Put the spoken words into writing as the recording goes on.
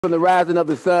from the rising of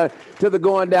the sun to the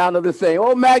going down of the same.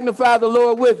 Oh, magnify the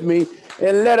Lord with me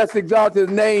and let us exalt his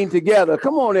name together.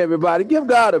 Come on, everybody. Give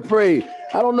God a praise.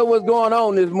 I don't know what's going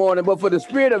on this morning, but for the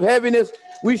spirit of heaviness,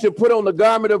 we should put on the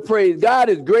garment of praise. God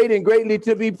is great and greatly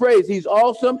to be praised. He's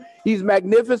awesome. He's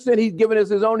magnificent. He's given us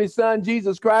his only son,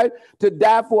 Jesus Christ, to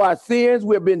die for our sins.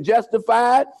 We've been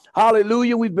justified.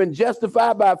 Hallelujah. We've been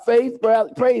justified by faith.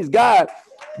 Praise God.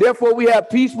 Therefore, we have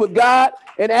peace with God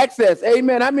and access.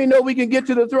 Amen. I mean, know we can get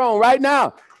to the throne right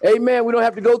now. Amen. We don't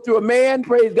have to go through a man,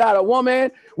 praise God, a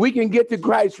woman. We can get to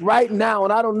Christ right now.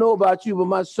 And I don't know about you, but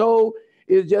my soul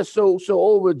is just so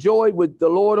overjoyed with the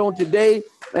Lord on today.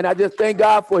 And I just thank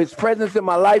God for his presence in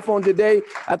my life on today.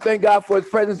 I thank God for his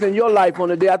presence in your life on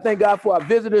today. I thank God for our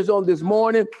visitors on this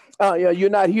morning. You're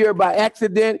not here by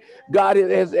accident. God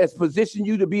has positioned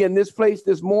you to be in this place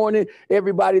this morning.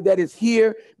 Everybody that is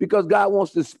here, because God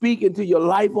wants to speak into your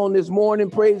life on this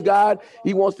morning. Praise God.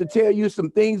 He wants to tell you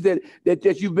some things that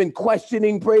you've been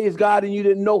questioning. Praise God. And you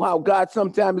didn't know how God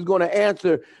sometimes is going to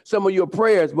answer some of your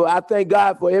prayers. But I thank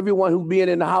God for everyone who's being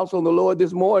in the house on the Lord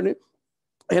this morning.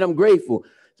 And I'm grateful.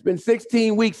 It's been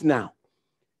 16 weeks now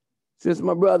since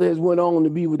my brother has went on to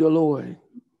be with the Lord,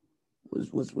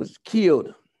 was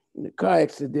killed in a car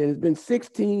accident. It's been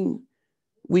 16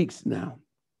 weeks now.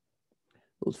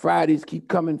 Those Fridays keep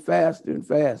coming faster and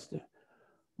faster.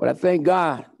 But I thank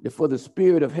God that for the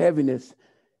spirit of heaviness,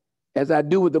 as I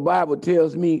do what the Bible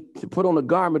tells me to put on a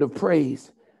garment of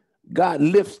praise, God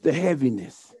lifts the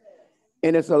heaviness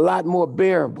and it's a lot more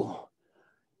bearable.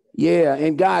 Yeah,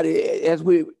 and God, as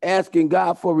we're asking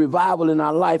God for revival in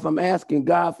our life, I'm asking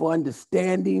God for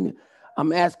understanding.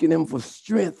 I'm asking him for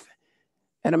strength.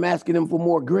 And I'm asking him for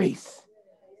more grace.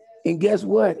 And guess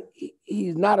what?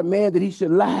 He's not a man that he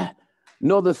should lie,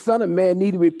 nor the son of man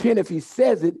need to repent. If he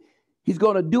says it, he's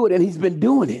going to do it, and he's been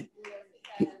doing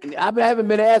it. I haven't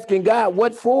been asking God,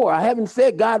 what for? I haven't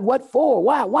said, God, what for?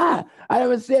 Why? I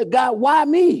haven't said, God, why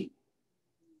me?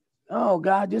 Oh,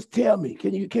 God, just tell me.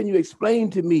 Can you explain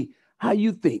to me how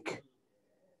you think?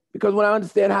 Because when I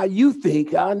understand how you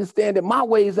think, I understand that my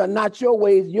ways are not your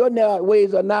ways. Your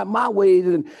ways are not my ways.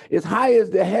 And as high as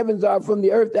the heavens are from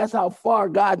the earth, that's how far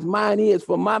God's mind is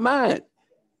from my mind.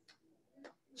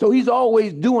 So he's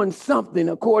always doing something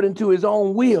according to his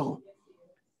own will.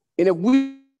 And if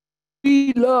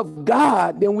we love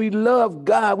God, then we love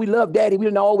God. We love Daddy. We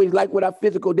didn't always like what our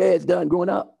physical dad's done growing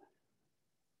up.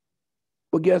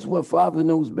 But guess what? Father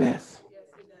knows best.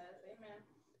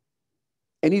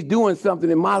 And he's doing something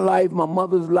in my life, my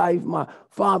mother's life, my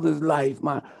father's life,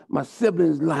 my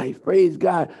siblings' life. Praise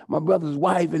God. My brother's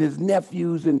wife and his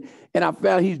nephews. And I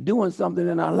found he's doing something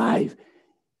in our life.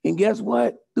 And guess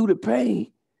what? Through the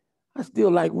pain, I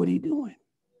still like what he's doing.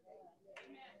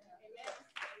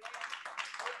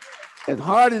 As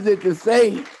hard as it to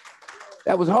say,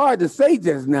 that was hard to say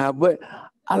just now, but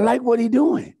I like what he's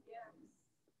doing.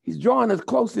 He's drawing us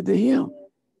closer to him.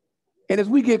 And as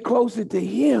we get closer to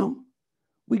him,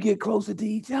 we get closer to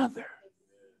each other.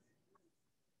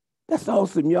 That's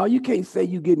awesome, y'all. You can't say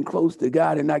you're getting close to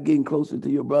God and not getting closer to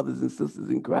your brothers and sisters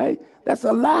in Christ. That's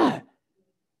a lie.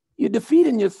 You're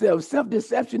defeating yourself.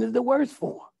 Self-deception is the worst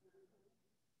form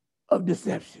of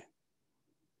deception.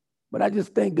 But I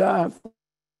just thank God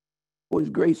for his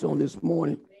grace on this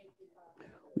morning.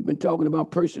 We've been talking about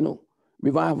personal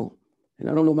revival. And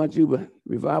I don't know about you, but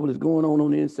revival is going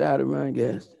on the inside of Ryan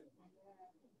Gaston.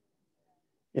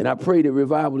 And I pray that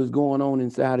revival is going on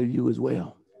inside of you as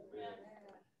well.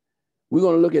 We're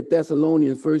going to look at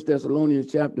Thessalonians, 1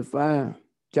 Thessalonians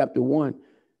chapter 1,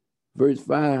 verse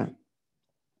 5.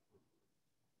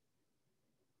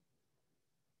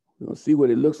 We're going to see what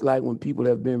it looks like when people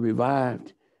have been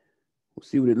revived. We'll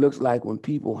see what it looks like when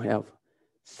people have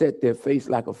set their face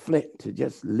like a flint to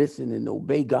just listen and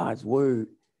obey God's word.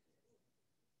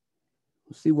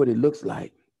 We'll see what it looks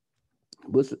like.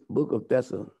 Book of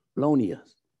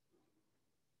Thessalonians.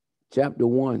 Chapter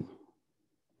 1,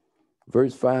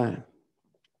 verse 5.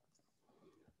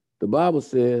 The Bible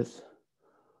says,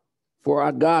 for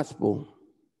our gospel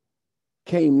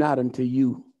came not unto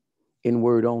you in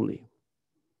word only,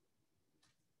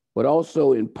 but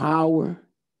also in power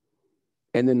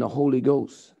and in the Holy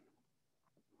Ghost,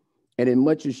 and in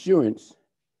much assurance,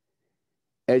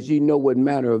 as ye know what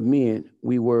manner of men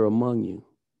we were among you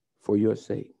for your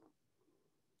sake.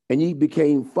 And ye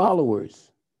became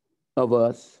followers of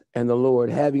us and the Lord,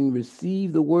 having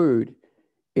received the word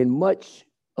in much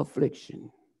affliction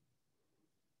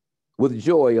with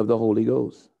joy of the Holy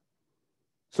Ghost,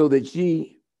 so that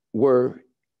ye were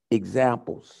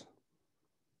examples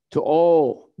to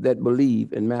all that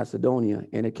believe in Macedonia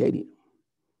and Achaia.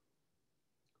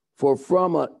 For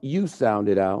from you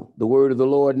sounded out the word of the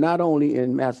Lord, not only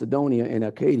in Macedonia and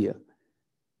Achaia,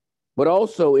 but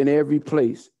also in every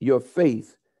place. Your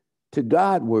faith to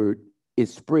Godward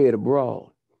is spread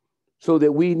abroad, so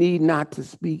that we need not to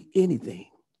speak anything.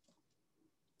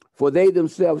 For they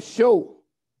themselves show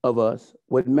of us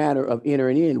what manner of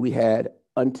entering in we had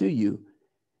unto you,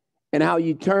 and how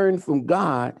you turned from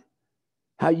God,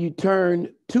 how you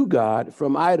turned to God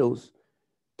from idols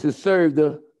to serve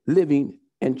the living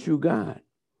and true God,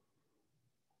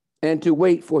 and to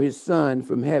wait for his Son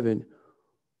from heaven,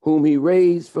 whom he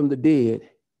raised from the dead,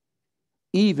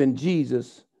 even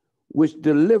Jesus, which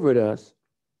delivered us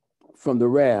from the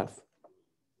wrath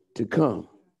to come.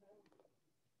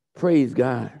 Praise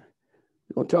God.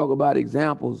 We're going to talk about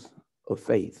examples of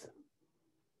faith.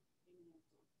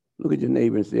 Look at your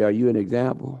neighbor and say, are you an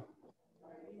example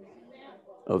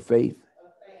of faith?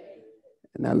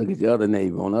 And now look at your other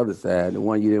neighbor on the other side, the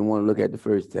one you didn't want to look at the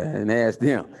first time, and ask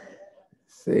them,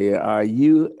 say, are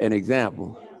you an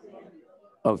example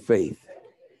of faith?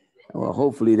 Well,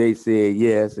 hopefully they said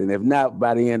yes, and if not,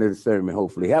 by the end of the sermon,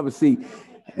 hopefully. Have a seat.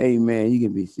 Amen. You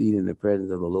can be seated in the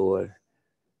presence of the Lord.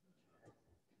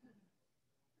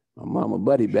 My mama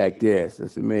buddy back there,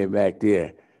 Sister Mary back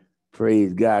there.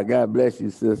 Praise God. God bless you,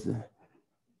 sister.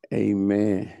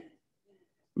 Amen.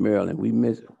 Marilyn, we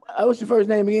miss. What's your first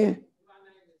name again?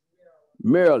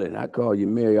 Marilyn. I call you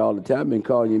Mary all the time. I've been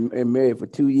calling you Mary for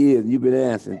 2 years, and you've been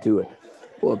answering to it.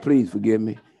 Boy, please forgive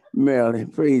me. Marilyn,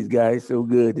 praise God. It's so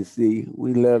good to see you.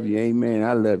 We love you. Amen.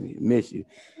 I love you. Miss you.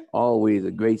 Always a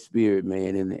great spirit,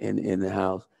 man, in the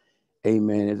house.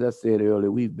 Amen. As I said earlier,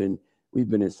 we've been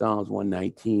in Psalms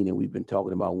 119, and we've been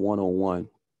talking about 101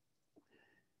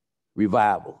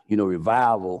 revival. You know,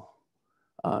 revival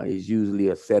is usually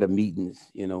a set of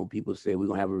meetings. You know, people say we're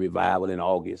going to have a revival in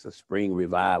August, a spring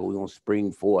revival. We're going to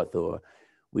spring forth, or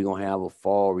we're going to have a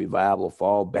fall revival,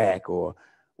 fall back, or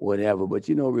whatever. But,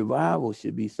 you know, revival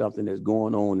should be something that's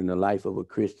going on in the life of a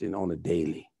Christian on a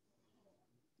daily.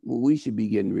 We should be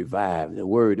getting revived.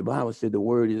 The Bible said the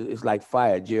word is like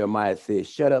fire. Jeremiah said,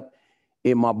 shut up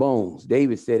in my bones.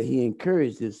 David said he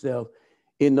encouraged himself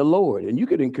in the Lord. And you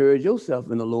could encourage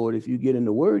yourself in the Lord if you get in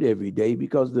the word every day,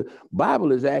 because the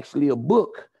Bible is actually a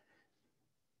book.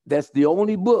 That's the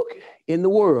only book in the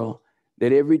world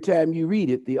that every time you read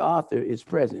it, the author is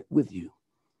present with you.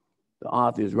 The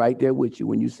author is right there with you.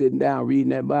 When you're sitting down reading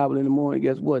that Bible in the morning,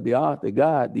 guess what? The author,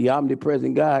 God, the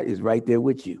omnipresent God, is right there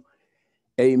with you.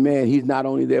 Amen. He's not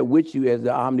only there with you as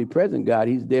the omnipresent God,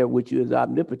 he's there with you as the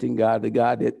omnipotent God, the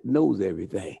God that knows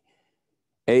everything.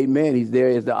 Amen. He's there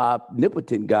as the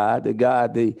omnipotent God,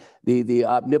 the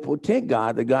omnipotent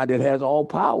God, the God that has all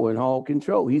power and all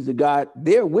control. He's the God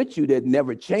there with you that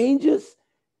never changes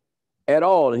at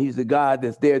all. And he's the God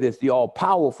that's there, that's the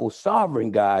all-powerful sovereign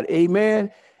God.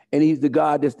 Amen. And he's the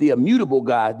God that's the immutable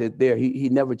God that's there. He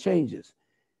never changes.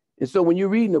 And so when you're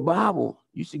reading the Bible,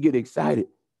 you should get excited.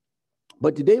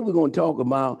 But today we're going to talk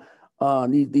about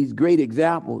these great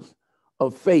examples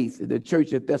of faith in the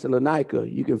church at Thessalonica.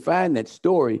 You can find that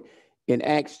story in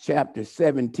Acts chapter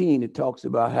 17. It talks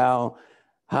about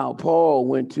how Paul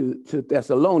went to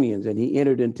Thessalonians and he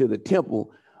entered into the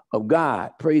temple of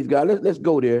God. Praise God. Let's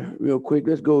go there real quick.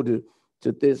 Let's go to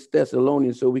this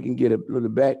Thessalonians so we can get a little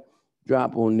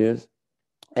backdrop on this.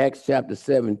 Acts chapter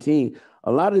 17.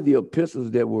 A lot of the epistles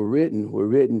that were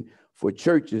written for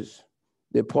churches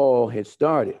that Paul had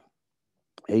started.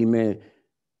 Amen.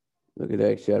 Look at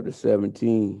Acts chapter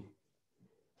 17.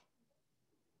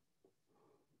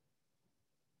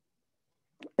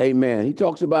 Amen. He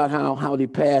talks about how they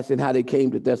passed and how they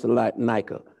came to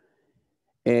Thessalonica.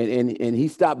 And he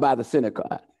stopped by the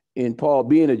synagogue. And Paul,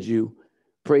 being a Jew,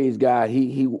 praise God,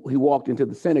 he walked into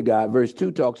the synagogue. Verse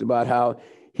 2 talks about how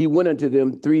he went unto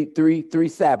them three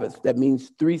Sabbaths. That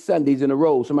means 3 Sundays in a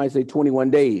row. Somebody say 21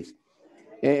 days.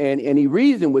 And he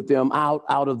reasoned with them out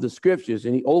of the scriptures,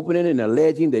 and he opened it and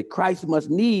alleging that Christ must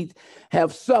needs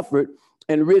have suffered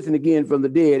and risen again from the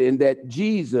dead, and that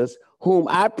Jesus, whom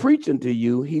I preach unto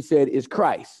you, he said, is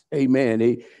Christ. Amen.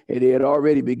 They had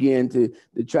already begun to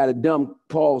try to dumb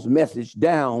Paul's message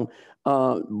down,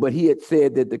 but he had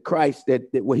said that the Christ, that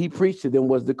what he preached to them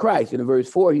was the Christ. And in verse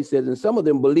 4, he says, and some of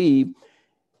them believed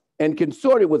and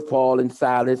consorted with Paul and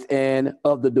Silas, and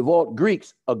of the devout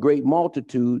Greeks, a great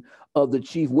multitude, of the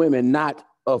chief women, not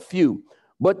a few.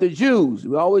 But the Jews,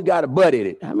 we always got a butt in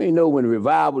it. How many know when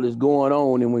revival is going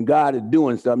on and when God is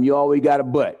doing something, you always got a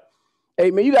butt?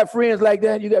 Hey, man, you got friends like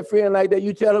that? You got friends like that?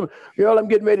 You tell them, girl, I'm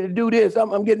getting ready to do this.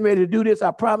 I'm getting ready to do this.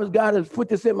 I promise God has put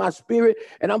this in my spirit,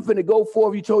 and I'm finna go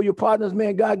forth. You told your partners,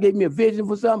 man, God gave me a vision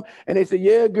for something. And they say,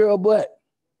 yeah, girl, but.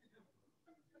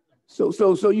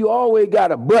 So you always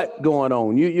got a but going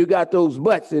on. You got those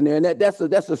buts in there, and that's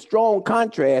a strong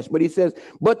contrast. But he says,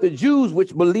 but the Jews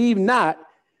which believe not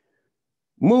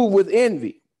move with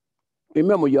envy.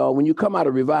 Remember, y'all, when you come out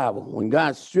of revival, when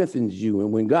God strengthens you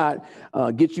and when God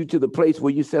gets you to the place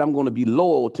where you said, I'm going to be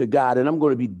loyal to God and I'm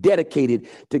going to be dedicated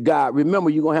to God. Remember,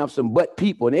 you're going to have some but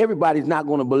people, and everybody's not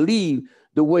going to believe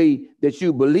the way that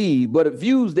you believe. But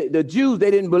the Jews,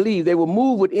 they didn't believe. They were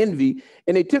moved with envy,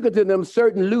 and they took it to them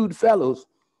certain lewd fellows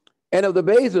and of the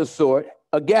baser sort,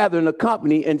 a gathering, a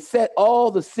company, and set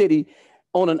all the city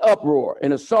on an uproar,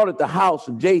 and assaulted the house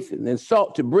of Jason, and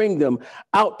sought to bring them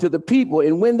out to the people.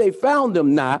 And when they found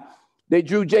them not, they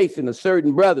drew Jason, a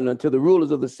certain brethren, unto the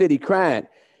rulers of the city, crying,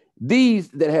 these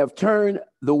that have turned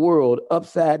the world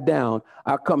upside down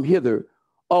are come hither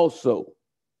also,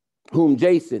 whom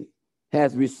Jason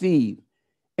has received,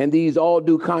 and these all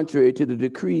do contrary to the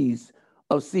decrees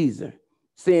of Caesar,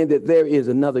 saying that there is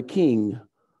another king,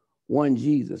 one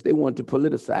Jesus. They want to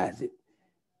politicize it.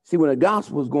 See, when the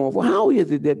gospel is going for, how is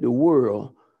it that the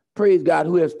world, praise God,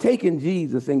 who has taken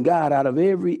Jesus and God out of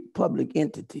every public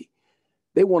entity,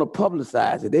 they want to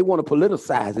publicize it. They want to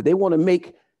politicize it. They want to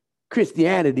make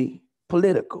Christianity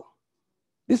political.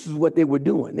 This is what they were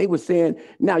doing. They were saying,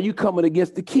 now you coming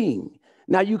against the king.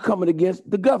 Now you coming against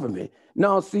the government.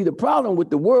 Now, see, the problem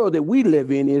with the world that we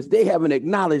live in is they haven't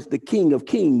acknowledged the King of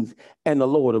Kings and the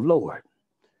Lord of Lords.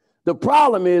 The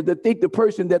problem is they think the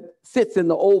person that sits in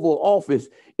the Oval Office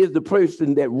is the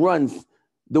person that runs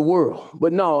the world.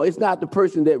 But no, it's not the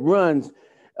person that runs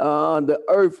the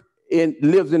earth and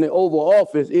lives in the Oval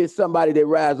Office. It's somebody that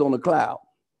rides on a cloud.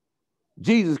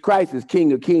 Jesus Christ is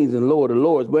King of Kings and Lord of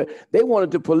Lords, but they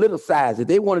wanted to politicize it.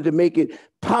 They wanted to make it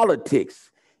politics.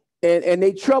 And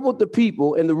they troubled the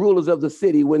people and the rulers of the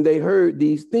city when they heard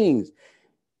these things.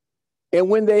 And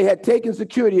when they had taken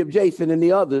security of Jason and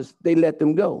the others, they let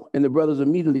them go. And the brothers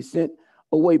immediately sent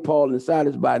away Paul and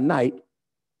Silas by night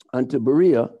unto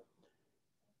Berea,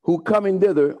 who coming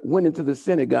thither went into the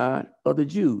synagogue of the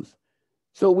Jews.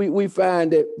 So we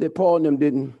find that Paul and them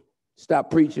didn't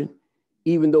stop preaching,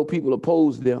 even though people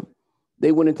opposed them.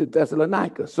 They went into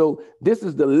Thessalonica. So this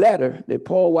is the letter that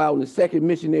Paul, while on the second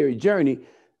missionary journey,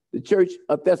 the church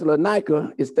of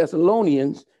Thessalonica is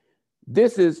Thessalonians.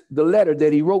 This is the letter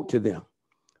that he wrote to them.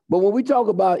 But when we talk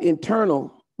about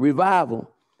internal revival,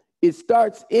 it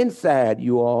starts inside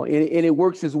you all, and it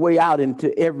works its way out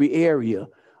into every area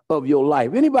of your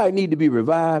life. Anybody need to be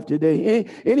revived today?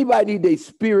 Anybody need their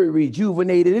spirit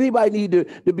rejuvenated? Anybody need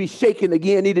to be shaken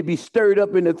again, need to be stirred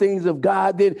up in the things of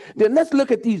God? Then let's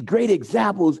look at these great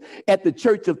examples at the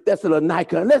church of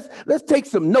Thessalonica. And let's take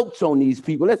some notes on these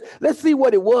people. Let's see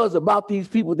what it was about these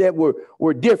people that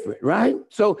were different, right?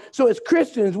 So as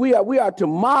Christians, we are to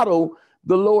model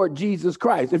the Lord Jesus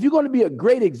Christ. If you're going to be a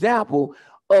great example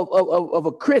of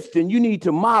a Christian, you need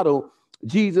to model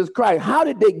Jesus Christ. How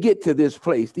did they get to this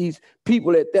place? These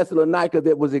people at Thessalonica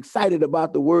that was excited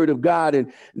about the word of God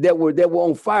and that were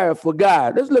on fire for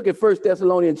God. Let's look at 1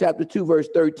 Thessalonians chapter 2, verse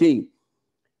 13.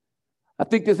 I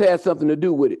think this has something to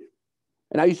do with it.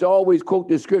 And I used to always quote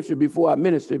this scripture before I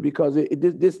minister because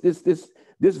this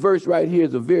verse right here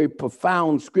is a very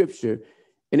profound scripture.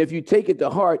 And if you take it to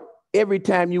heart, every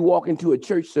time you walk into a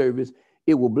church service,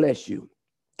 it will bless you.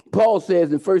 Paul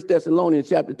says in 1 Thessalonians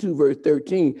chapter 2, verse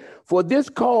 13, for this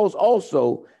cause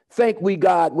also thank we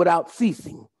God without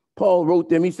ceasing. Paul wrote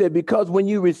them, he said, because when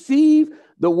you receive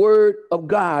the word of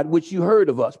God, which you heard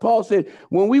of us. Paul said,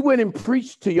 when we went and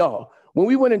preached to y'all, when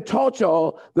we went and taught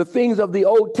y'all the things of the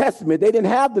Old Testament, they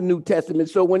didn't have the New Testament.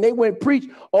 So when they went and preached,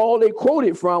 all they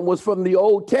quoted from was from the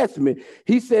Old Testament.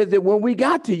 He says that when we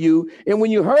got to you and when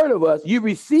you heard of us, you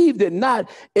received it not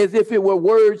as if it were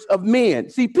words of men.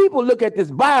 See, people look at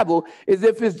this Bible as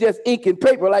if it's just ink and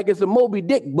paper, like it's a Moby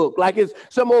Dick book, like it's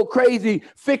some old crazy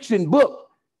fiction book.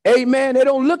 Amen. They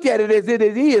don't look at it as it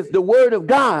is, the word of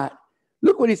God.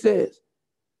 Look what he says.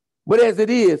 But as it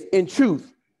is in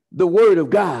truth, the word of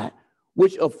God,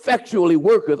 which effectually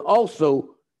worketh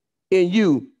also in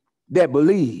you that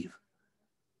believe.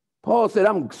 Paul said,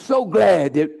 I'm so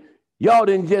glad that y'all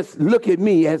didn't just look at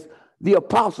me as the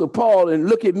apostle Paul and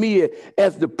look at me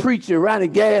as the preacher, Ronnie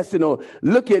Gaston, or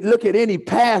look at any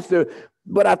pastor.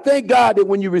 But I thank God that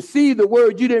when you receive the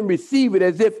word, you didn't receive it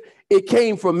as if it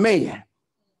came from man.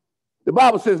 The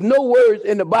Bible says no words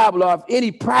in the Bible are of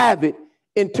any private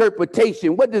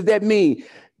interpretation. What does that mean?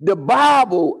 The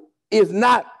Bible is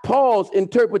not Paul's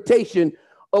interpretation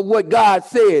of what God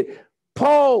said.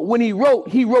 Paul, when he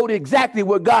wrote exactly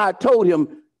what God told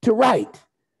him to write.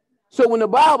 So when the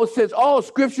Bible says all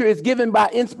scripture is given by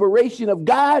inspiration of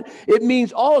God, it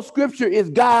means all scripture is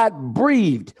God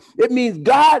breathed. It means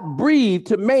God breathed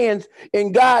to man's,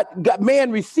 and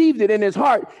man received it in his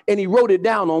heart and he wrote it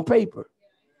down on paper.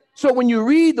 So when you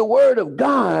read the word of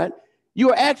God,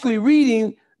 you're actually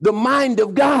reading the mind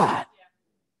of God.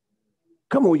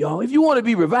 Come on, y'all. If you want to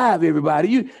be revived,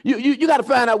 everybody, you got to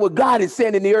find out what God is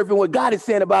saying in the earth and what God is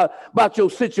saying about your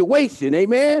situation.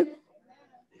 Amen.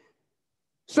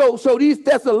 So these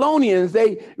Thessalonians,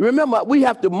 remember, we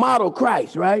have to model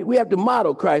Christ, right? We have to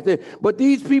model Christ. But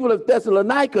these people of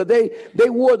Thessalonica, they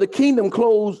wore the kingdom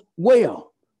clothes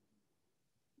well.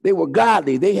 They were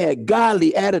godly. They had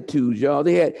godly attitudes, y'all.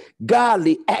 They had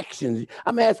godly actions.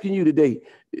 I'm asking you today,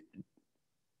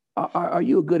 are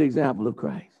you a good example of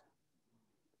Christ?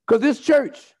 Because this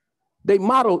church, they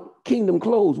model kingdom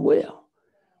clothes well.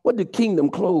 What do kingdom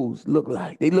clothes look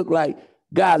like? They look like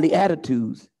godly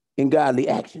attitudes and godly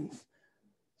actions.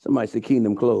 Somebody say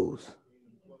kingdom clothes.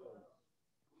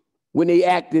 When they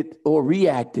acted or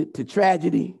reacted to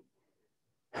tragedy,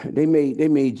 they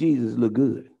made Jesus look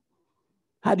good.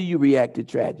 How do you react to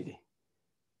tragedy?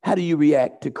 How do you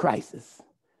react to crisis?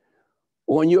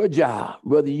 On your job,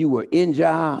 whether you were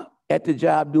at the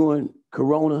job during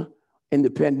Corona and the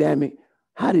pandemic,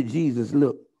 how did Jesus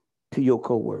look to your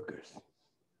coworkers?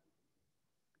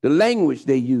 The language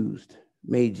they used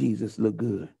made Jesus look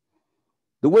good.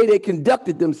 The way they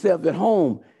conducted themselves at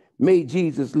home made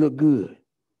Jesus look good.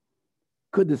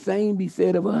 Could the same be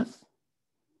said of us?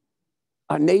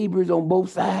 Our neighbors on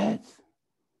both sides?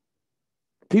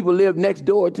 People live next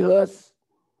door to us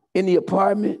in the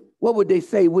apartment. What would they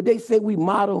say? Would they say we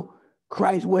model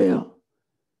Christ well?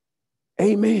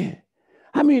 Amen.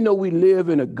 How many know we live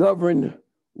in a governed,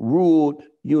 ruled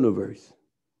universe?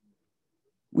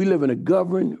 We live in a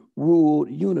governed, ruled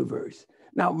universe.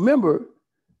 Now, remember,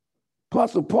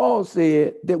 Apostle Paul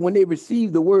said that when they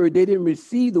received the word, they didn't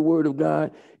receive the word of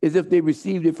God as if they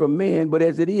received it from man, but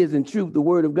as it is in truth, the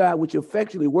word of God, which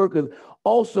effectually worketh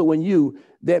also in you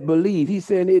that believe. He's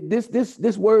saying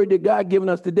this word that God given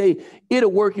us today,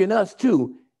 it'll work in us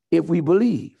too if we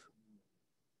believe.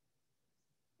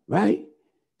 Right?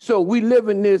 So we live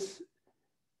in this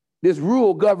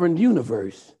rule governed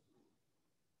universe.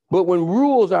 But when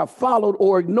rules are followed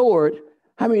or ignored,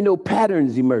 how many know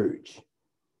patterns emerge?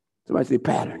 Somebody say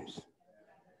patterns.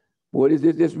 Boy,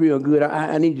 this real good.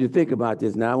 I need you to think about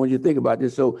this now. I want you to think about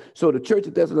this. So the church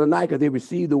of Thessalonica, they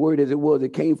received the word as it was.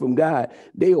 It came from God.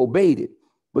 They obeyed it.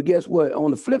 But guess what?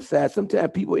 On the flip side,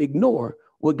 sometimes people ignore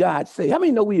what God say. How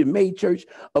many know we have made church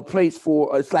a place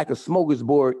for, it's like a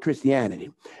smorgasbord Christianity.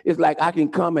 It's like I can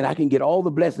come and I can get all the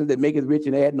blessings that make it rich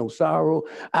and add no sorrow.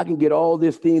 I can get all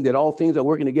this thing that all things are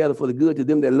working together for the good to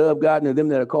them that love God and to them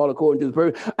that are called according to his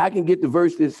purpose. I can get the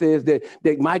verse that says that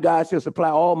my God shall supply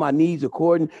all my needs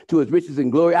according to his riches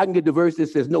and glory. I can get the verse that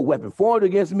says no weapon formed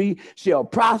against me shall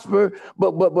prosper.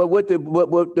 But what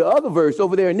the other verse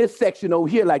over there in this section over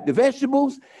here, like the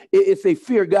vegetables, it say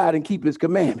fear God and keep his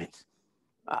commandments.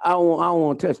 I don't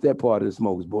want to touch that part of the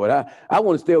smorgasbord. I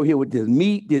want to stay over here with this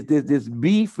meat, this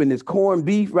beef and this corned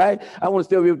beef, right? I want to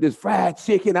stay over here with this fried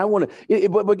chicken.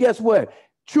 But guess what?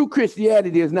 True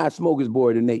Christianity is not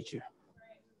smorgasbord in nature.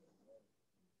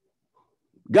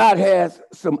 God has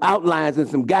some outlines and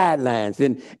some guidelines,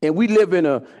 and we live in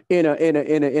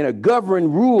a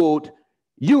governed, ruled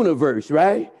universe,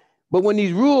 right? But when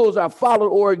these rules are followed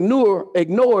or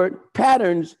ignored,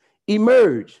 patterns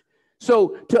emerge. So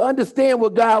to understand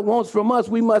what God wants from us,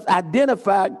 we must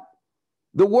identify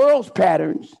the world's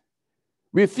patterns,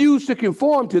 refuse to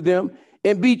conform to them,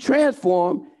 and be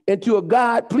transformed into a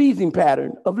God-pleasing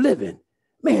pattern of living.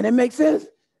 Man, that makes sense.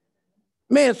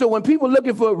 Man, so when people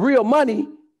looking for real money,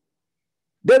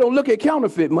 they don't look at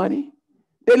counterfeit money.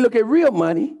 They look at real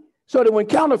money so that when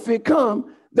counterfeit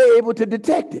come, they're able to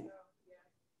detect it.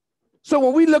 So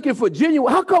when we looking for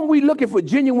genuine, how come we looking for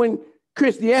genuine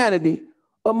Christianity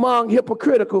among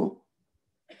hypocritical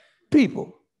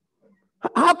people?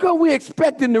 How come we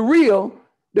expecting the real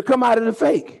to come out of the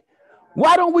fake?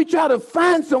 Why don't we try to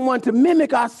find someone to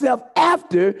mimic ourselves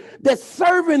after that's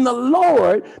serving the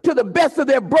Lord to the best of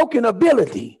their broken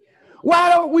ability?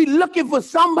 Why aren't we looking for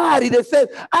somebody that says,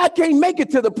 I can't make it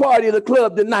to the party of the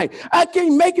club tonight. I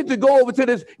can't make it to go over to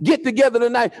this get together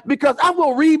tonight because I'm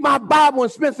going to read my Bible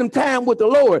and spend some time with the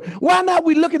Lord. Why not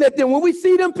we looking at them? When we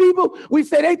see them people, we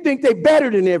say they think they're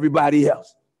better than everybody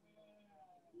else.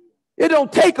 It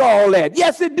don't take all that.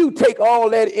 Yes, it do take all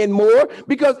that and more,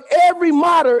 because every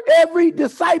martyr, every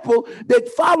disciple that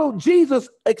followed Jesus,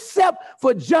 except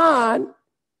for John,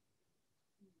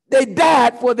 they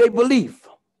died for their belief.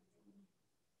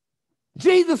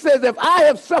 Jesus says, if I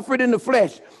have suffered in the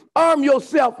flesh, arm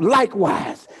yourself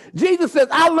likewise. Jesus says,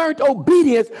 I learned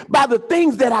obedience by the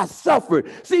things that I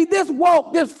suffered. See, this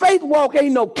faith walk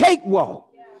ain't no cakewalk.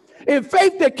 And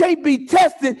faith that can't be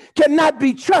tested cannot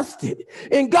be trusted.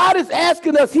 And God is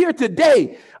asking us here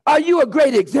today, are you a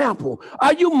great example?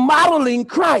 Are you modeling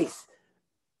Christ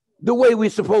the way we're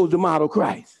supposed to model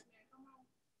Christ?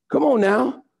 Come on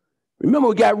now. Remember,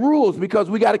 we got rules because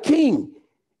we got a king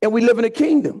and we live in a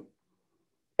kingdom.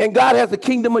 And God has a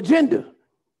kingdom agenda,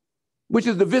 which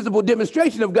is the visible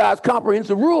demonstration of God's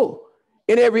comprehensive rule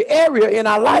in every area in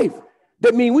our life.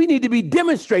 That means we need to be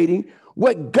demonstrating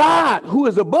what God, who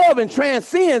is above and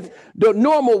transcends the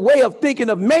normal way of thinking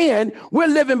of man, we're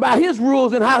living by his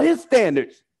rules and how his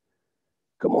standards.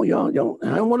 Come on, y'all.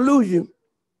 I don't want to lose you.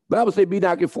 The Bible says, be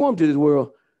not conformed to this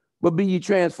world, but be ye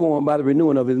transformed by the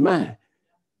renewing of his mind.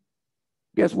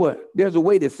 Guess what? There's a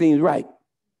way that seems right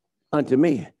unto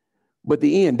man, but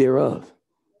the end thereof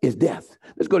is death.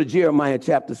 Let's go to Jeremiah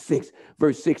chapter 6,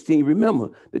 verse 16. Remember,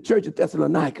 the church of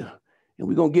Thessalonica, and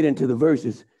we're going to get into the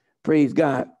verses. Praise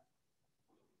God.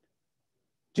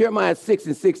 Jeremiah 6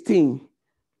 and 16.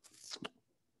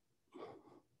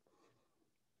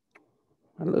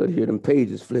 I love to hear them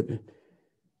pages flipping.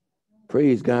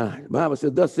 Praise God. The Bible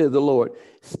says, thus says the Lord,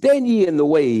 stand ye in the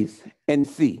ways and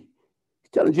see.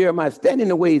 He's telling Jeremiah, stand in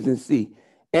the ways and see,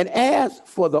 and ask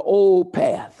for the old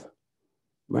path,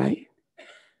 right?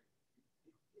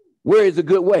 Where is a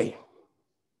good way?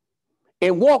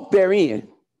 And walk therein,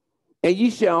 and ye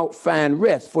shall find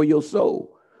rest for your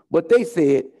soul. But they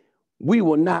said, we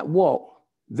will not walk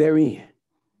therein.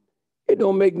 It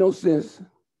don't make no sense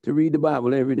to read the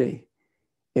Bible every day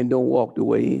and don't walk the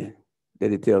way in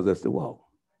that it tells us to walk.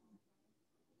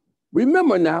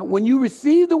 Remember now, when you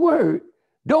receive the word,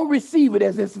 don't receive it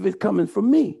as if it's coming from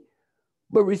me,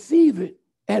 but receive it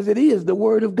as it is the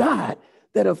word of God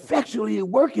that effectually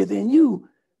worketh in you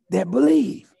that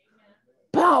believe.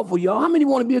 Powerful, y'all. How many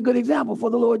want to be a good example for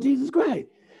the Lord Jesus Christ?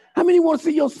 How many want to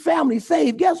see your family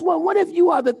saved? Guess what? What if you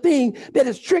are the thing that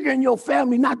is triggering your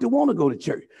family not to want to go to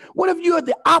church? What if you're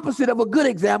the opposite of a good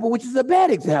example, which is a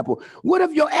bad example? What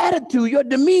if your attitude, your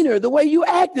demeanor, the way you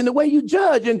act and the way you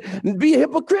judge and be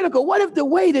hypocritical? What if the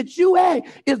way that you act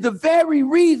is the very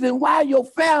reason why your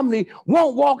family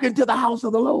won't walk into the house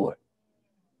of the Lord?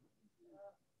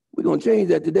 We're going to change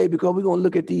that today because we're going to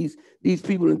look at these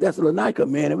people in Thessalonica,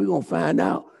 man, and we're going to find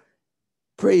out,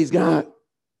 praise God,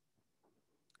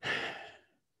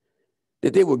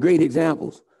 that they were great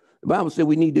examples. The Bible said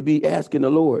we need to be asking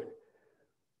the Lord,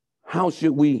 how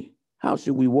should we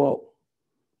walk?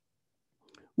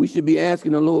 We should be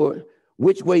asking the Lord,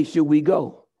 which way should we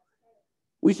go?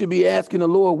 We should be asking the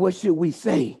Lord, what should we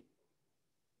say?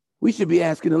 We should be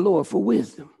asking the Lord for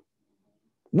wisdom.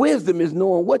 Wisdom is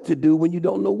knowing what to do when you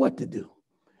don't know what to do.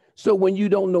 So when you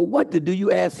don't know what to do,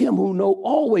 you ask him who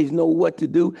always know what to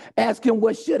do. Ask him,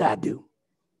 what should I do?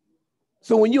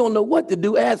 So when you don't know what to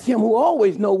do, ask him who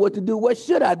always know what to do, what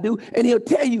should I do? And he'll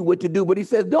tell you what to do. But he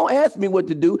says, don't ask me what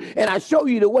to do, and I show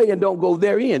you the way, and don't go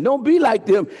therein. Don't be like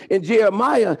them in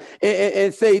Jeremiah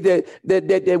and say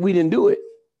that we didn't do it.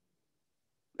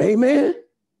 Amen.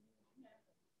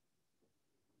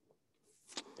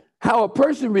 How a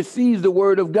person receives the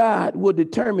word of God will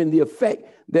determine the effect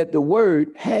that the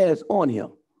word has on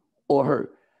him or her.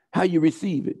 How you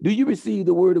receive it. Do you receive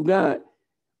the word of God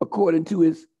according to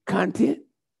its content?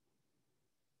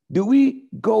 Do we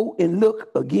go and look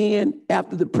again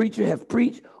after the preacher has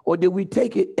preached, or did we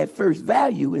take it at first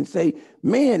value and say,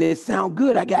 man, it sounds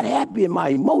good, I got happy in my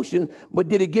emotions, but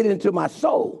did it get into my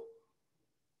soul?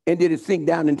 And did it sink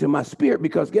down into my spirit?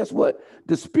 Because guess what?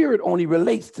 The spirit only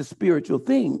relates to spiritual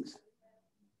things.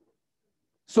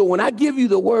 So when I give you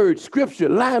the word scripture,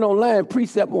 line on line,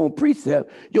 precept on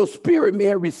precept, your spirit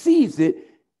man receives it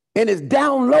and is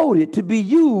downloaded to be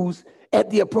used at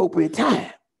the appropriate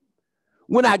time.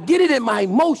 When I get it in my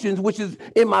emotions, which is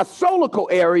in my solical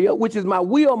area, which is my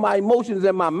will, my emotions,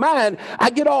 and my mind, I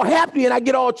get all happy and I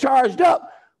get all charged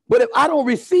up. But if I don't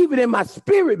receive it in my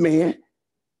spirit, man,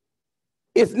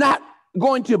 it's not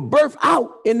going to birth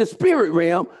out in the spirit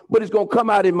realm, but it's going to come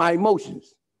out in my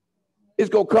emotions. It's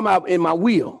going to come out in my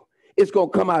will. It's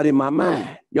going to come out in my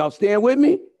mind. Y'all stand with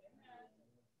me?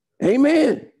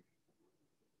 Amen.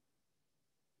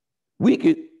 We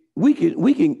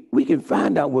can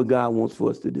find out what God wants for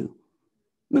us to do.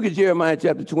 Look at Jeremiah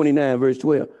chapter 29, verse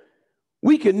 12.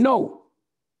 We can know.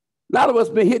 A lot of us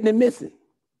been hitting and missing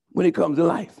when it comes to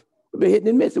life. We've been hitting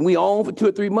and missing. We on for 2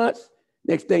 or 3 months.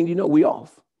 Next thing you know, we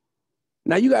off.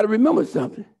 Now you got to remember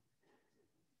something.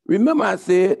 Remember I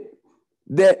said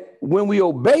that when we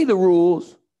obey the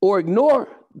rules or ignore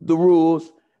the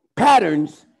rules,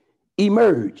 patterns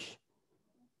emerge.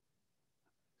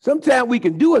 Sometimes we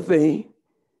can do a thing,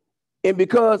 and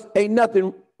because ain't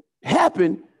nothing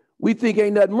happened, we think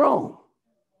ain't nothing wrong.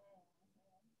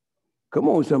 Come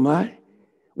on, somebody.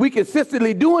 We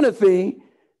consistently doing a thing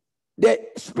that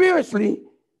spiritually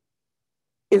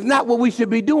is not what we should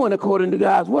be doing according to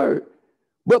God's word.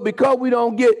 But because we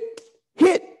don't get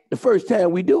hit the first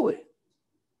time we do it,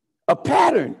 a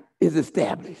pattern is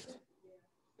established.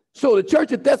 So the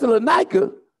church at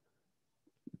Thessalonica,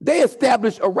 they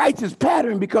established a righteous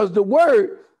pattern because the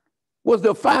word was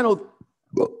the final,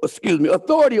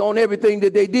 authority on everything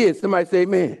that they did. Somebody say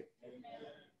amen.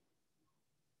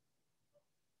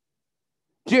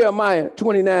 Jeremiah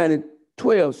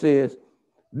 29:12 says,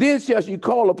 then shall you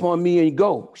call upon me and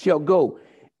shall go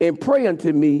and pray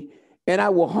unto me, and I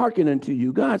will hearken unto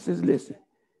you. God says, listen,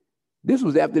 this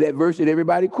was after that verse that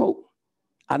everybody quote.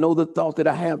 I know the thoughts that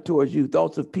I have towards you,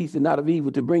 thoughts of peace and not of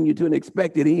evil, to bring you to an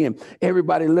expected end.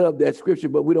 Everybody loved that scripture,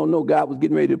 but we don't know God was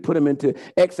getting ready to put them into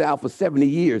exile for 70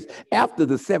 years. After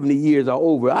the 70 years are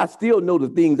over, I still know the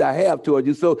things I have towards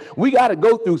you. So we got to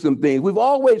go through some things. We've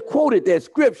always quoted that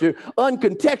scripture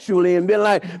uncontextually and been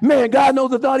like, man, God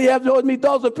knows the thought he has towards me,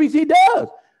 thoughts of peace. He does.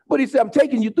 But he said, I'm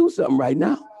taking you through something right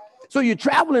now. So you're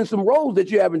traveling some roads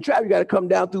that you haven't traveled. You got to come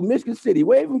down through Michigan City,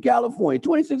 way from California,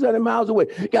 2,600 miles away.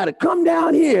 You got to come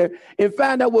down here and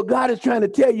find out what God is trying to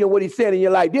tell you and what he's saying in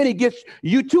your life. Then he gets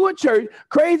you to a church,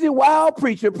 crazy, wild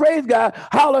preacher, praise God,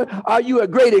 holler, are you a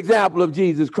great example of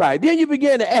Jesus Christ? Then you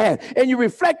begin to ask and you're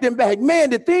reflecting back, man,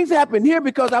 did things happen here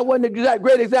because I wasn't a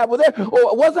great example there?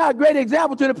 Or was I a great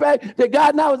example to the fact that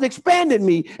God now is expanding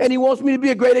me and he wants me to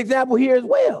be a great example here as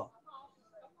well?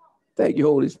 Thank you,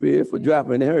 Holy Spirit, for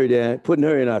dropping her there, putting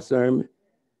her in our sermon.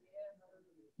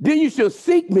 Then you shall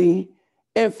seek me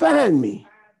and find me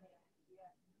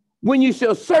when you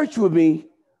shall search for me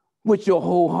with your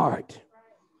whole heart.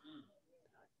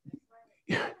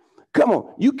 Come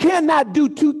on, you cannot do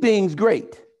two things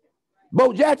great.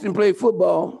 Bo Jackson played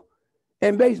football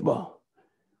and baseball.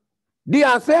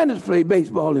 Deion Sanders played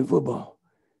baseball and football.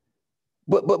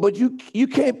 But you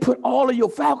can't put all of your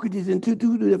faculties into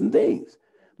two different things.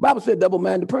 Bible said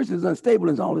double-minded person is unstable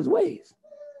in all his ways.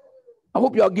 I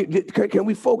hope y'all can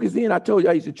we focus in? I told you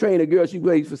I used to train a girl. She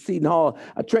plays for Seton Hall.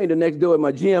 I trained her next door at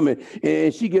my gym,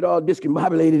 and she get all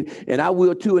discombobulated, and I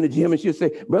will too in the gym, and she'll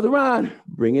say, Brother Ron,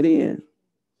 bring it in.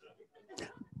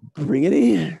 Bring it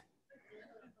in.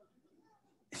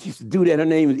 She used to do that. Her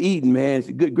name is Eden, man. She's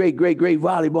a good, great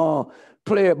volleyball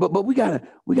player. But we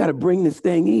gotta bring this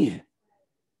thing in.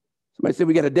 Somebody said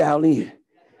we gotta dial in.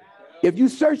 If you're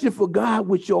searching for God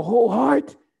with your whole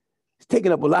heart, it's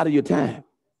taking up a lot of your time.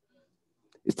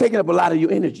 It's taking up a lot of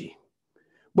your energy.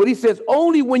 But he says,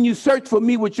 only when you search for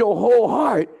me with your whole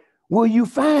heart will you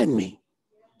find me.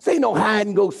 This ain't no hide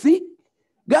and go seek.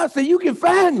 God said you can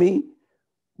find me,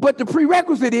 but the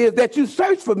prerequisite is that you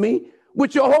search for me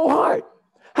with your whole heart.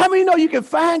 How many know you can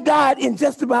find God in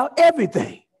just about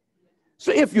everything?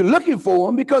 So if you're looking for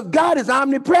him, because God is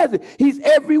omnipresent, he's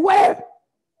everywhere.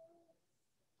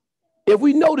 If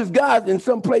we notice God in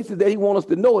some places that he wants us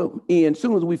to know him in, as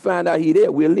soon as we find out he's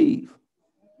there, we'll leave.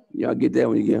 Y'all get that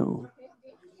when you get home.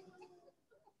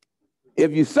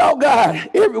 If you saw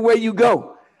God everywhere you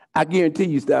go, I guarantee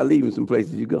you start leaving some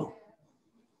places you go.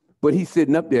 But he's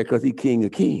sitting up there because he's King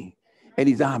of Kings and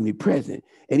he's omnipresent.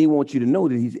 And he wants you to know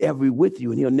that he's ever with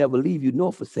you and he'll never leave you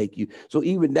nor forsake you. So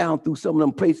even down through some of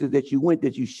them places that you went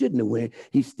that you shouldn't have went,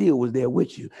 he still was there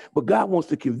with you. But God wants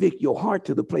to convict your heart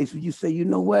to the place where you say, you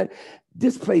know what?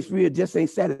 This place really just ain't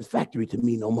satisfactory to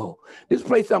me no more. This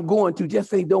place I'm going to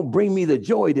just don't bring me the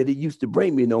joy that it used to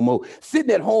bring me no more.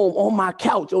 Sitting at home on my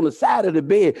couch on the side of the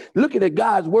bed, looking at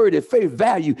God's word at face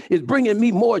value is bringing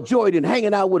me more joy than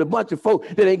hanging out with a bunch of folk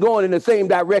that ain't going in the same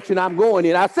direction I'm going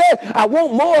in. I said, I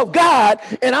want more of God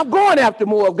and I'm going after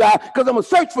more of God because I'm going to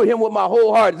search for him with my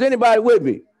whole heart. Is anybody with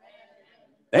me?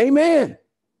 Amen.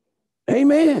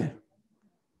 Amen.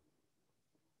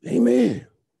 Amen.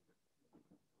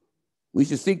 We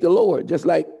should seek the Lord just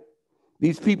like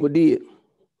these people did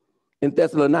in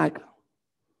Thessalonica,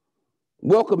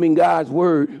 welcoming God's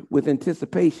word with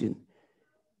anticipation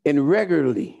and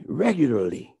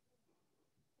regularly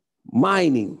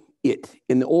mining it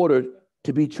in order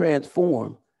to be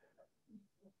transformed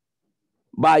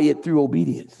by it through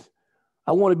obedience.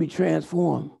 I want to be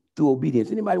transformed through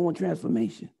obedience. Anybody want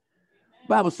transformation?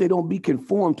 Bible says don't be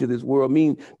conformed to this world. I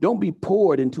mean, don't be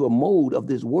poured into a mold of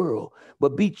this world,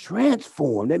 but be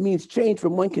transformed. That means change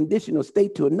from one condition or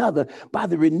state to another by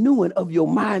the renewing of your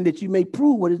mind that you may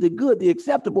prove what is the good, the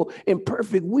acceptable, and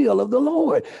perfect will of the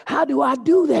Lord. How do I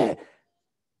do that?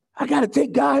 I got to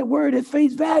take God's word at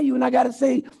face value, and I got to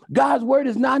say God's word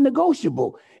is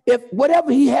non-negotiable. If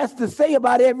whatever he has to say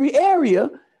about every area,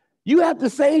 you have to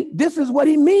say this is what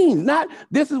he means, not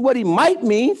this is what he might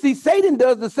mean. See, Satan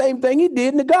does the same thing he did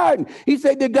in the garden. He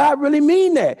said, did God really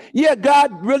mean that? Yeah,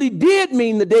 God really did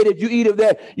mean the day that you eat of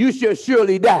that, you shall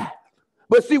surely die.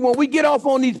 But see, when we get off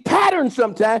on these patterns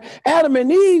sometimes, Adam and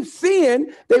Eve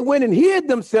sin, they went and hid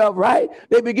themselves, right?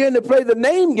 They began to play the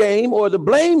name game or the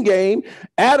blame game.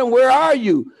 Adam, where are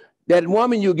you? That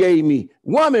woman you gave me.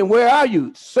 Woman, where are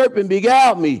you? Serpent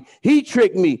beguiled me. He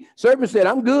tricked me. Serpent said,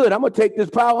 I'm good. I'm going to take this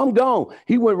power. I'm gone.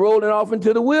 He went rolling off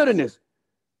into the wilderness.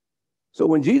 So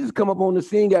when Jesus come up on the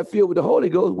scene, got filled with the Holy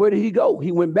Ghost, where did he go?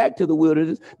 He went back to the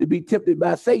wilderness to be tempted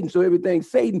by Satan. So everything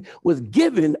Satan was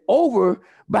given over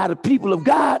by the people of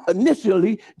God,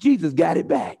 initially, Jesus got it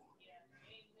back.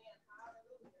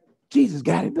 Jesus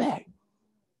got it back.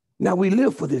 Now we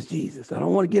live for this Jesus. I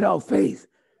don't want to get off faith.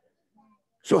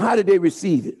 So how did they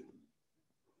receive it?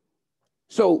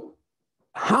 So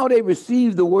how they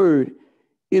received the word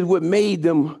is what made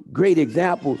them great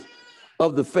examples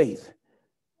of the faith.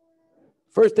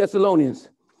 1 Thessalonians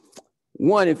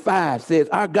 1:5 says,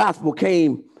 our gospel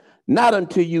came not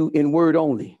unto you in word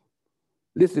only.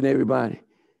 Listen, everybody.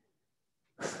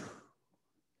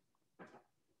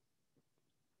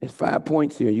 There's 5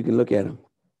 points here. You can look at them.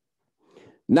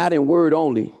 Not in word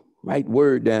only, write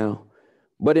word down,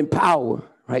 but in power,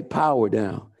 write power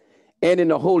down. And in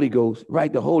the Holy Ghost,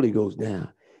 write the Holy Ghost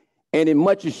down. And in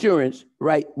much assurance,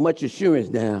 write much assurance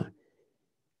down.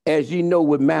 As ye know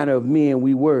what manner of men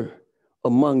we were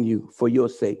among you for your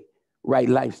sake, write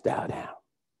lifestyle down.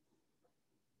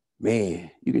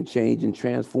 Man, you can change and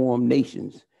transform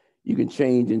nations. You can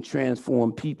change and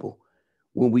transform people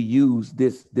when we use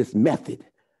this method.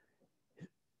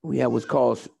 We have what's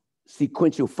called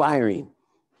sequential firing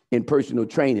in personal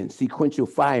training, sequential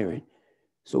firing.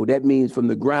 So that means from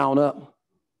the ground up,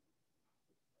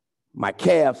 my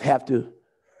calves have to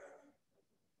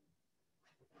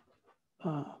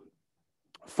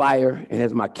fire, and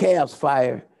as my calves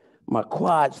fire, my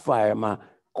quads fire, my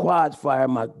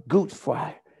glutes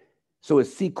fire. So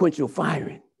it's sequential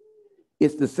firing.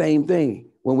 It's the same thing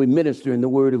when we minister in the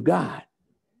word of God,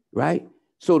 right?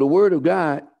 So the word of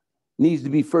God needs to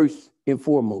be first and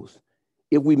foremost.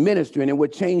 If we minister and it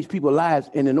would change people's lives,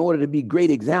 and in order to be great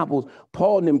examples,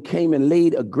 Paul and them came and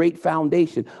laid a great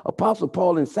foundation. Apostle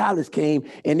Paul and Silas came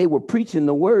and they were preaching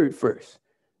the word first.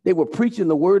 They were preaching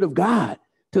the word of God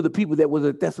to the people that was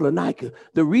at Thessalonica.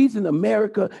 The reason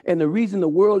America and the reason the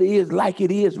world is like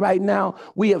it is right now,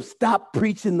 we have stopped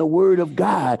preaching the word of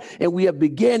God, and we have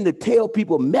begun to tell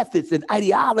people methods and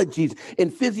ideologies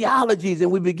and physiologies,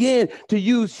 and we begin to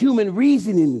use human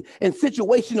reasoning and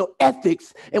situational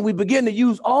ethics, and we begin to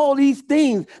use all these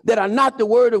things that are not the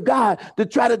word of God to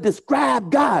try to describe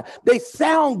God. They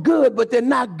sound good, but they're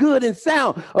not good in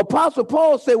sound. Apostle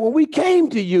Paul said, when we came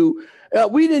to you,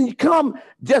 we didn't come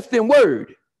just in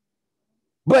word,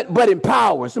 but in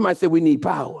power. Somebody said we need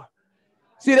power.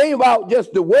 See, it ain't about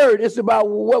just the word. It's about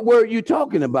what word you're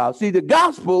talking about. See, the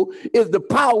gospel is the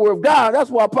power of God. That's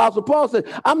why Apostle Paul said,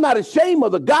 I'm not ashamed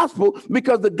of the gospel,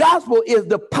 because the gospel is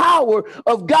the power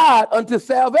of God unto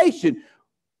salvation.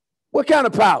 What kind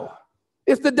of power?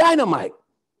 It's the dynamite.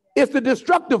 It's the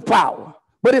destructive power.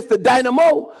 But it's the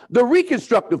dynamo, the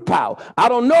reconstructive power. I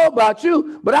don't know about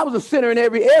you, but I was a sinner in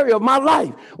every area of my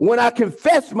life. When I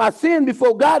confessed my sin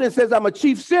before God and says I'm a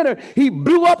chief sinner, he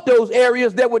blew up those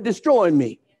areas that were destroying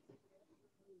me.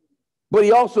 But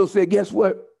he also said, guess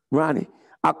what, Ronnie?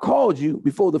 I called you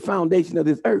before the foundation of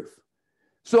this earth.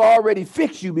 So I already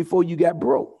fixed you before you got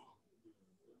broke.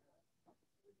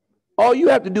 All you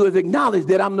have to do is acknowledge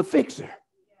that I'm the fixer.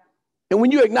 And when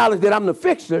you acknowledge that I'm the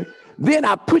fixer, then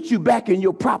I put you back in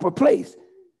your proper place.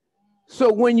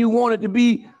 So when you wanted to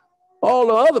be all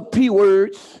the other P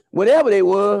words, whatever they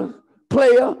were,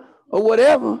 player or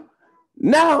whatever,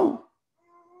 now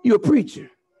you're a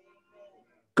preacher.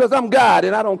 Because I'm God,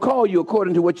 and I don't call you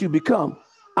according to what you become.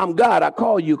 I'm God. I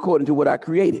call you according to what I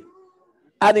created.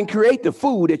 I didn't create the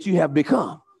fool that you have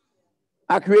become.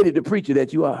 I created the preacher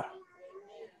that you are.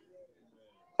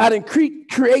 I didn't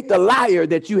create the liar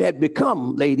that you had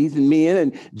become, ladies and men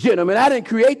and gentlemen. I didn't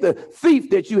create the thief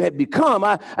that you had become.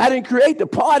 I didn't create the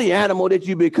party animal that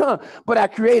you become, but I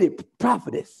created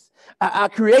prophetess. I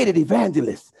created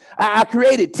evangelists. I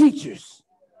created teachers.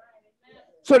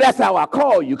 So that's how I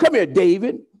call you. Come here,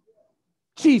 David,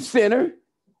 chief sinner.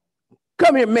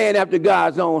 Come here, man after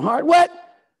God's own heart. What?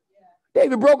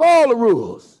 David broke all the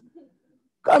rules.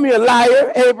 Come here,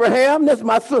 liar, Abraham. That's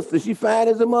my sister. She fine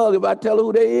as a mug. If I tell her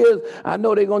who they is, I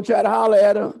know they're going to try to holler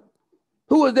at her.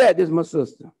 Who is that? This is my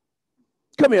sister.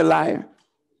 Come here, liar.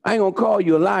 I ain't going to call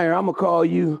you a liar. I'm going to call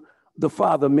you the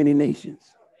father of many nations.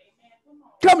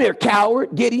 Come here,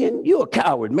 coward. Gideon, you a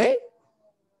coward, man.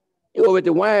 You over at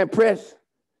the wine press,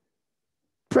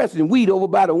 pressing wheat over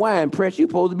by the wine press. You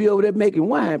supposed to be over there making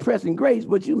wine, pressing grapes,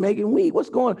 but you making wheat. What's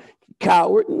going on?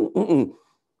 Coward.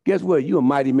 Guess what? You a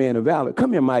mighty man of valor.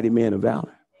 Come here, mighty man of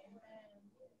valor.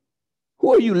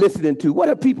 Who are you listening to? What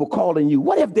are people calling you?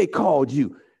 What have they called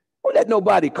you? Don't let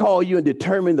nobody call you and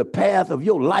determine the path of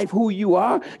your life, who you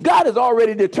are. God has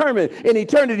already determined in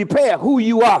eternity path who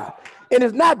you are. And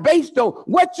it's not based on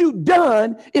what you've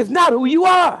done. It's not who you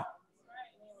are.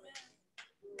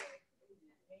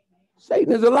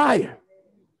 Satan is a liar.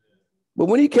 But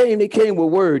when he came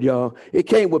with word, y'all. It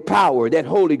came with power, that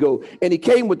Holy Ghost. And he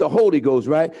came with the Holy Ghost,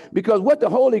 right? Because what the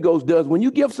Holy Ghost does, when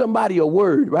you give somebody a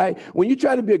word, right? When you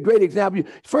try to be a great example,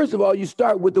 first of all, you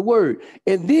start with the word.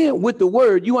 And then with the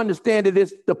word, you understand that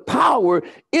it's the power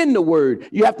in the word.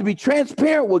 You have to be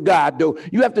transparent with God, though.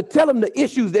 You have to tell him the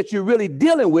issues that you're really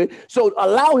dealing with. So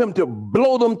allow him to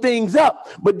blow them things up.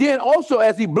 But then also,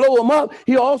 as he blow them up,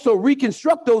 he'll also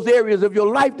reconstruct those areas of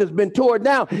your life that's been torn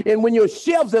down. And when your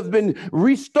shelves have been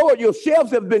restored, your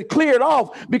shelves have been cleared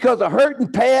off because of hurt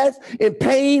and past and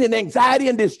pain and anxiety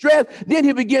and distress, then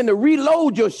he'll begin to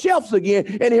reload your shelves again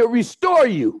and he'll restore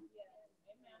you.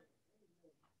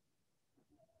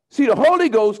 See, the Holy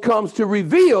Ghost comes to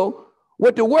reveal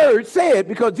what the word said,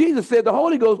 because Jesus said the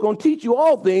Holy Ghost is going to teach you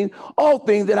all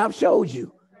things that I've showed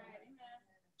you.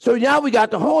 So now we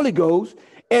got the Holy Ghost,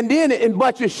 and then in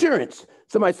much assurance,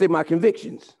 somebody say my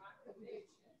convictions.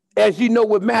 As you know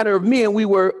what manner of men we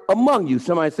were among you.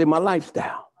 Somebody say my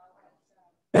lifestyle.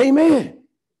 Amen.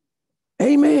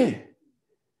 Amen.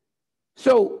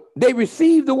 So they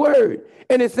received the word.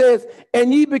 And it says,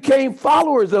 and ye became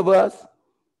followers of us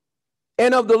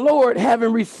and of the Lord,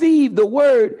 having received the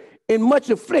word in much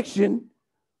affliction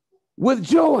with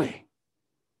joy.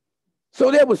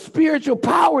 So there was spiritual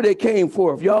power that came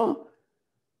forth, y'all.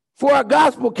 For our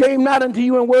gospel came not unto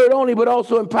you in word only, but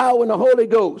also in power in the Holy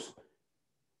Ghost.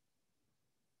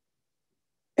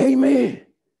 Amen.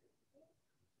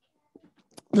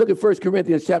 Look at 1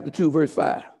 Corinthians chapter 2, verse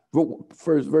 5,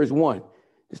 verse 1.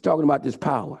 It's talking about this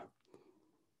power.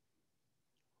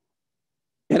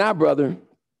 And our brother,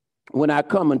 when I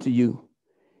come unto you,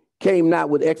 came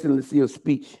not with excellency of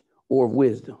speech or of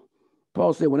wisdom.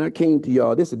 Paul said, when I came to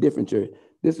y'all, this is a different church.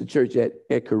 This is a church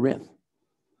at Corinth.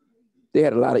 They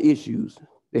had a lot of issues.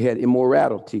 They had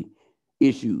immorality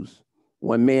issues.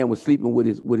 One man was sleeping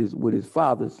with his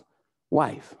father's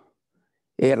wife.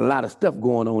 They had a lot of stuff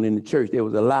going on in the church. There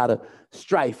was a lot of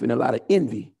strife and a lot of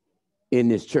envy in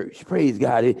this church. Praise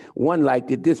God. One liked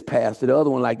it, this pastor, the other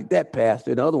one liked it, that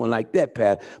pastor, the other one liked that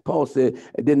pastor. Paul said,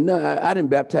 I didn't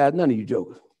baptize none of you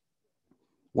jokers.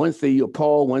 One say you're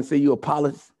Paul, one say you're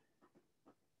Apollos.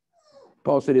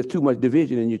 Paul said there's too much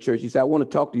division in your church. He said, I want to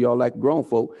talk to y'all like grown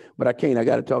folk, but I can't. I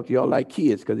got to talk to y'all like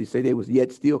kids, because he said they was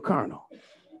yet still carnal.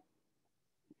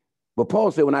 But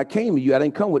Paul said, when I came to you, I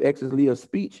didn't come with excellency of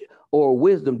speech or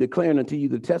wisdom, declaring unto you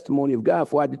the testimony of God,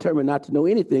 for I determined not to know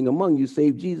anything among you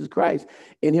save Jesus Christ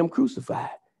and him crucified.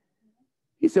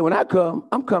 He said, when I come,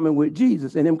 I'm coming with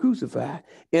Jesus and him crucified.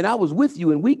 And I was with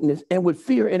you in weakness and with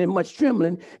fear and in much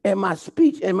trembling. And my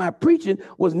speech and my preaching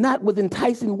was not with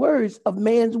enticing words of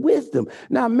man's wisdom.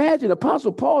 Now imagine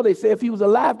Apostle Paul, they say if he was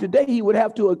alive today, he would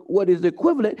have to what is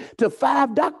equivalent to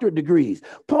 5 doctorate degrees.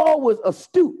 Paul was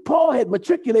astute. Paul had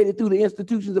matriculated through the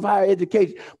institutions of higher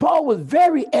education. Paul was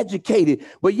very educated,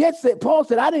 but yet Paul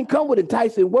said, I didn't come with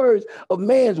enticing words of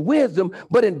man's wisdom,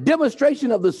 but in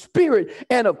demonstration of the Spirit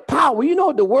and of power. You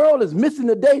know what the world is missing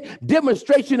today?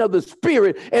 Demonstration of the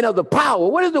Spirit and of the power.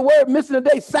 What is the word missing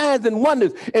today? Signs and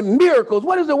wonders and miracles.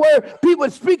 What is the word? People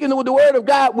speaking with the word of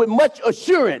God with much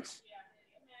assurance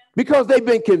because they've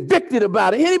been convicted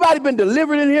about it. Anybody been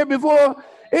delivered in here before?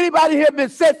 Anybody here been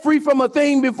set free from a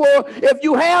thing before? If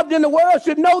you have, then the world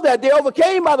should know that they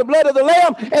overcame by the blood of the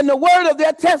Lamb and the word of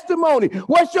their testimony.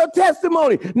 What's your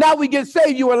testimony? Now we get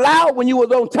saved. You were loud when you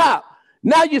was on top.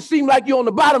 Now you seem like you're on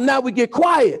the bottom. Now we get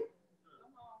quiet.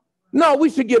 No, we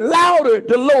should get louder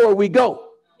the lower we go.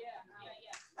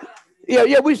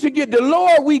 Yeah, we should get, the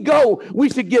lower we go, we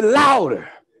should get louder.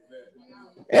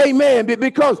 Amen.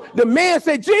 Because the man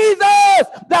said, Jesus,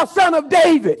 thou son of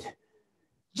David.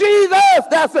 Jesus,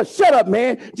 that's a shut up,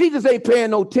 man. Jesus ain't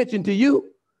paying no attention to you.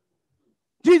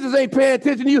 Jesus ain't paying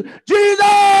attention to you.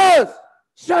 Jesus,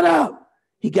 shut up.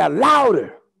 He got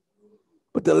louder.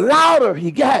 But the louder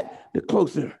he got, the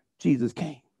closer Jesus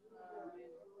came.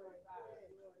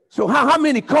 So how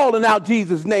many calling out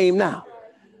Jesus' name now?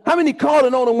 How many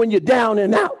calling on him when you're down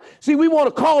and out? See, we want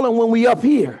to call him when we up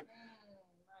here.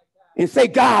 and say,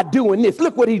 God doing this.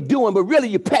 Look what he's doing. But really,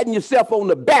 you're patting yourself on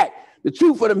the back. The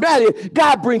truth of the matter is,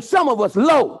 God brings some of us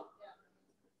low.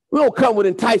 We don't come with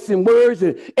enticing words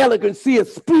and elegancy of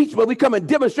speech, but we come in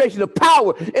demonstration of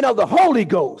power and of the Holy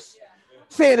Ghost.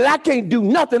 Saying that I can't do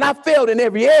nothing. I failed in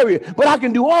every area, but I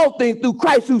can do all things through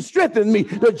Christ who strengthens me.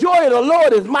 The joy of the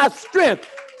Lord is my strength.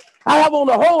 I have on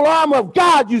the whole armor of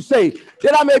God, you say,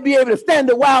 that I may be able to stand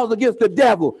the wiles against the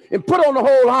devil and put on the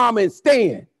whole armor and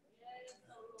stand.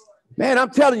 Man, I'm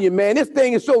telling you, man, this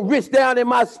thing is so rich down in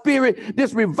my spirit.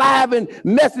 This reviving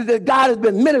message that God has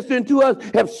been ministering to us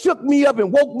have shook me up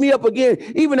and woke me up again.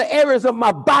 Even the areas of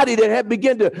my body that have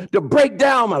begun to break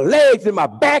down, my legs and my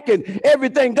back and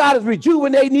everything, God is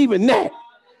rejuvenating even that.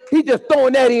 He's just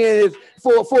throwing that in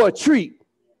for a treat.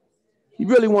 He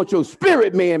really wants your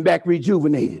spirit man back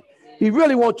rejuvenated. He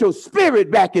really wants your spirit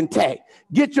back intact.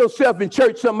 Get yourself in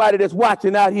church, somebody that's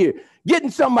watching out here. Get in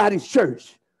somebody's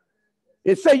church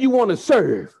and say you want to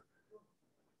serve.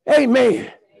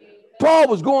 Amen. Paul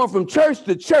was going from church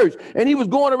to church, and he was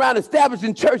going around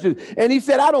establishing churches, and he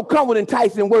said, I don't come with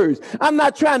enticing words. I'm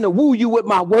not trying to woo you with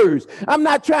my words. I'm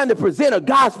not trying to present a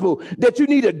gospel that you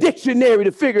need a dictionary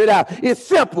to figure it out. It's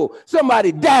simple.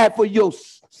 Somebody died for your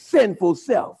sinful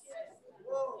self.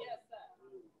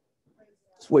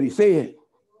 That's what he said.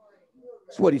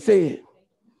 That's what he said.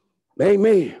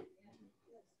 Amen.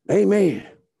 Amen.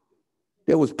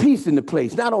 There was peace in the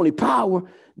place. Not only power,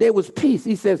 there was peace.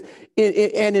 He says,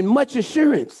 and in much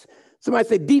assurance. Somebody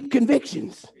say deep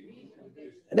convictions.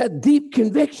 That's deep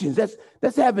convictions.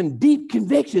 That's having deep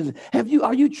convictions.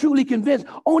 Are you truly convinced?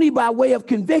 Only by way of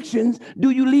convictions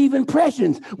do you leave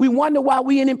impressions. We wonder why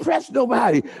we ain't impressed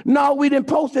nobody. No, we done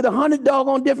posted 100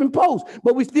 doggone different posts,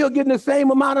 but we still getting the same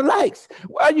amount of likes.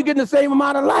 Why are you getting the same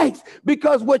amount of likes?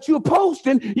 Because what you're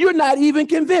posting, you're not even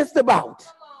convinced about.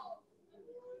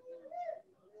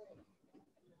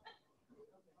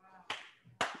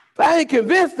 If I ain't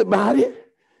convinced about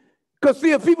it, because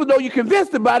see, if people know you're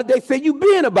convinced about it, they say you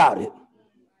being about it.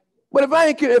 But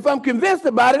if I'm convinced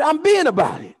about it, I'm being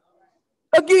about it.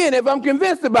 Again, if I'm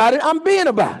convinced about it, I'm being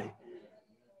about it.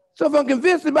 So if I'm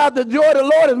convinced about the joy of the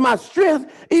Lord is my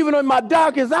strength, even in my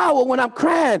darkest hour when I'm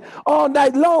crying all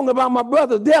night long about my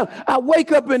brother's death, I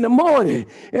wake up in the morning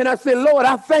and I say, Lord,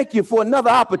 I thank you for another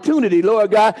opportunity,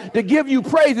 Lord God, to give you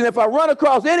praise. And if I run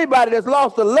across anybody that's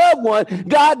lost a loved one,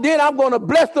 God, then I'm going to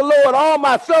bless the Lord all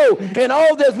my soul and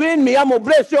all that's in me. I'm going to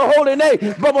bless your holy name,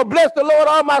 but I'm going to bless the Lord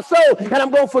all my soul, and I'm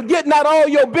going to forget not all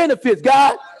your benefits,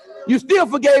 God. You still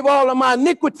forgave all of my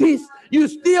iniquities. You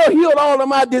still healed all of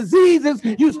my diseases.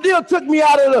 You still took me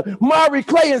out of the miry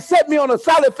clay and set me on a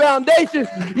solid foundation.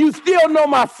 You still know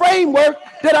my framework,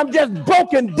 that I'm just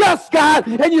broken dust, God,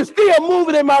 and you're still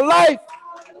moving in my life.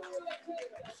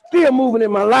 Still moving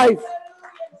in my life.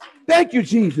 Thank you,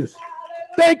 Jesus.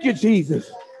 Thank you, Jesus.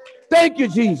 Thank you,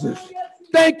 Jesus.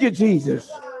 Thank you,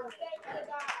 Jesus.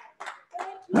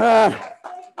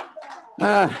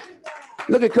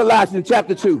 Look at Colossians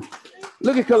chapter 2.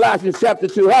 Look at Colossians chapter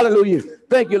 2. Hallelujah.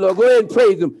 Thank you, Lord. Go ahead and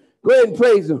praise him. Go ahead and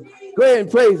praise him. Go ahead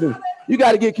and praise him. You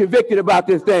got to get convicted about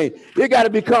this thing. It got to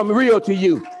become real to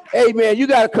you. Amen. You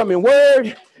got to come in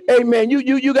word. Amen.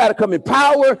 You got to come in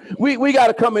power. We got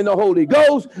to come in the Holy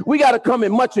Ghost. We got to come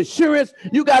in much assurance.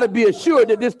 You got to be assured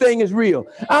that this thing is real.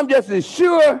 I'm just as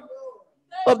sure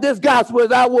of this gospel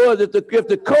as I was if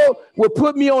the coach would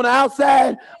put me on the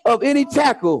outside of any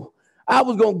tackle, I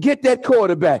was going to get that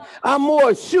quarterback. I'm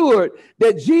more assured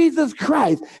that Jesus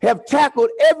Christ have tackled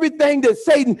everything that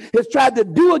Satan has tried to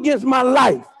do against my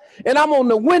life. And I'm on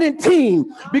the winning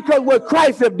team because what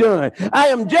Christ have done. I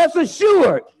am just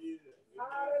assured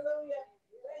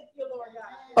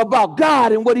about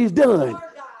God and what he's done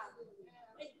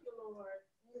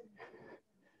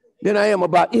than I am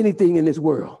about anything in this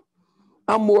world.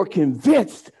 I'm more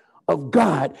convinced of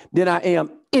God than I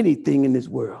am anything in this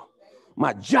world.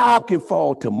 My job can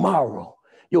fall tomorrow.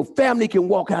 Your family can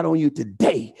walk out on you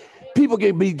today. People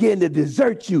can begin to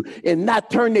desert you and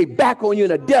not turn their back on you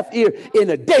in a deaf ear in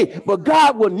a day. But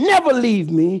God will never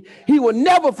leave me. He will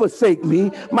never forsake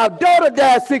me. My daughter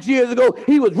died 6 years ago.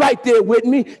 He was right there with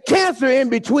me. Cancer in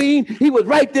between. He was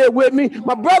right there with me.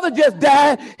 My brother just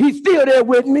died. He's still there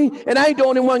with me. And I ain't the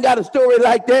only one got a story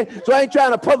like that. So I ain't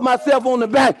trying to puff myself on the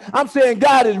back. I'm saying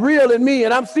God is real in me,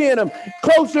 and I'm seeing him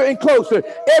closer and closer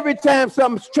every time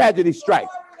some tragedy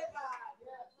strikes.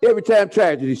 Every time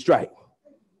tragedy strikes.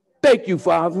 Thank you,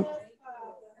 Father.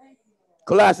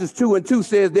 Colossians 2:2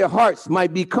 says their hearts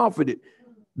might be comforted,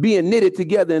 being knitted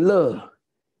together in love,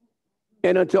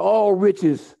 and unto all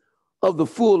riches of the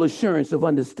full assurance of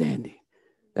understanding.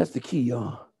 That's the key,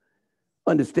 y'all.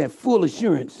 Understand, full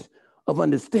assurance of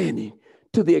understanding,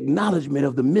 to the acknowledgement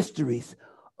of the mysteries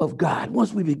of God.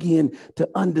 Once we begin to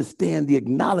understand the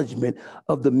acknowledgement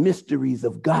of the mysteries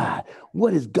of God,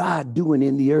 what is God doing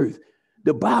in the earth?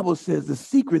 The Bible says the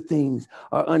secret things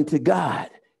are unto God.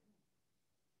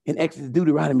 In Exodus,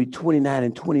 Deuteronomy 29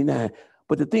 and 29.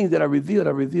 But the things that are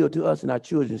revealed to us and our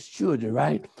children's children,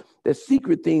 right? The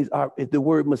secret things are the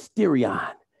word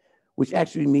mysterion, which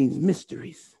actually means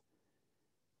mysteries.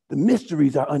 The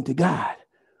mysteries are unto God.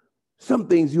 Some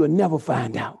things you'll never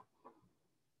find out.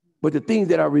 But the things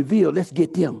that are revealed, let's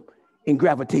get them and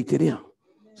gravitate to them.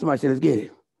 Somebody say, let's get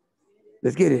it.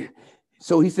 Let's get it.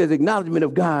 So he says, acknowledgement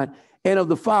of God and of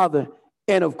the Father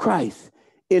and of Christ,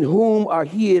 in whom are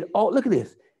hid all, look at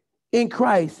this, in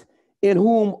Christ, in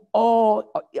whom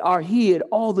all are hid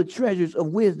all the treasures of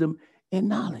wisdom and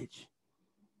knowledge.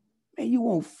 Man, you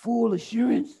want full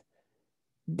assurance?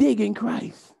 Dig in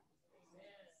Christ.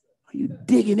 Are you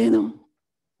digging in him?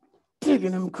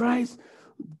 Digging in Christ?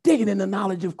 Digging in the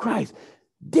knowledge of Christ,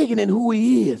 digging in who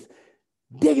he is,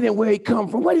 digging in where he come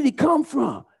from. Where did he come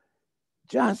from?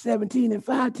 John 17 and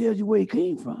 5 tells you where he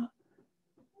came from.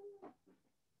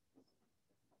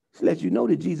 It lets you know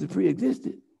that Jesus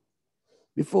pre-existed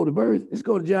before the birth. Let's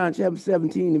go to John chapter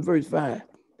 17 and verse 5.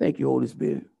 Thank you, Holy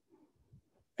Spirit.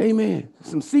 Amen.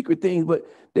 Some secret things, but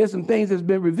there's some things that's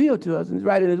been revealed to us, and it's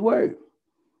right in his word.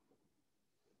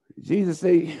 Jesus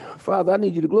say, Father, I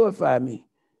need you to glorify me.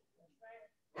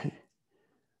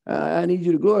 I need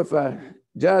you to glorify.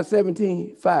 John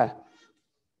 17, 5.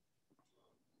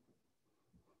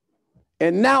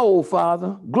 And now, O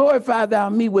Father, glorify thou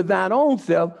me with thine own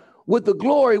self, with the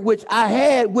glory which I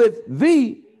had with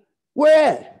thee.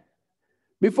 Where at?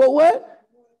 Before what?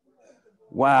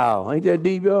 Wow, ain't that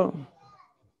deep, y'all?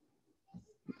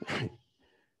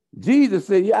 Jesus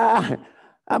said, yeah,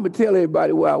 I'm going to tell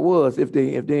everybody where I was if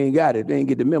they ain't got it. They ain't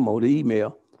get the memo, the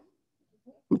email.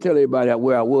 I'm tell everybody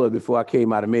where I was before I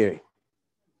came out of Mary.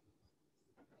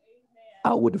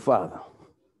 Out with the Father.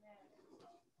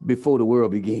 Before the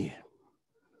world began.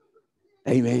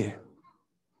 Amen.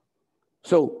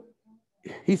 So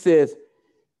he says,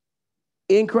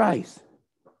 in Christ,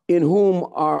 in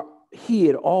whom are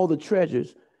hid all the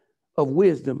treasures of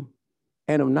wisdom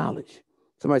and of knowledge.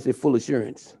 Somebody say full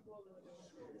assurance.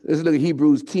 Let's look at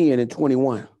Hebrews 10 and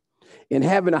 21. And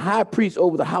having a high priest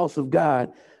over the house of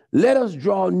God, let us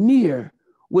draw near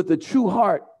with a true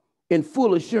heart and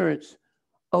full assurance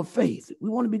of faith. We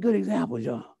want to be good examples,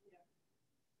 y'all.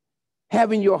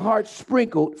 Having your heart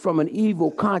sprinkled from an evil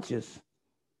conscience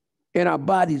and our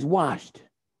bodies washed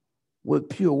with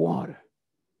pure water.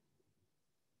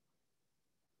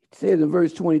 It says in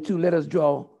verse 22, let us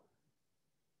draw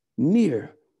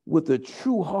near with a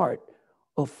true heart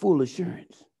of full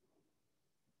assurance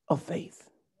of faith.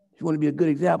 If you want to be a good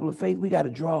example of faith, we got to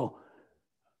draw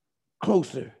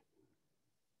closer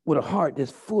with a heart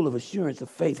that's full of assurance of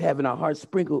faith, having our hearts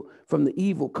sprinkled from the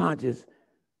evil conscience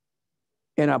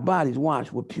and our bodies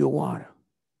washed with pure water.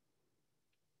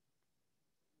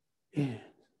 Yeah.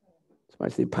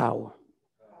 Somebody say power.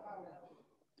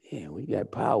 Yeah, we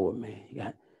got power, man. You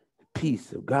got the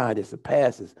peace of God that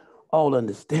surpasses all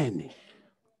understanding.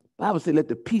 The Bible says, let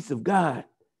the peace of God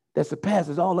that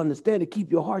surpasses all understanding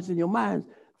keep your hearts and your minds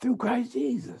through Christ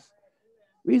Jesus.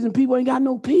 Reason people ain't got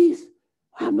no peace,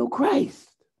 I have no Christ.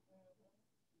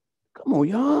 Come on,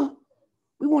 y'all.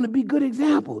 We want to be good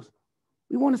examples.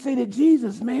 We want to say that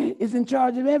Jesus, man, is in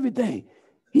charge of everything.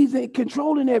 He's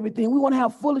controlling everything. We want to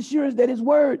have full assurance that his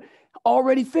word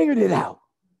already figured it out.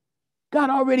 God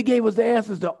already gave us the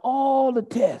answers to all the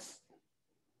tests.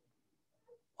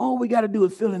 All we got to do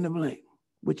is fill in the blank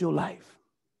with your life.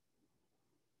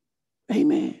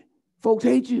 Amen. Folks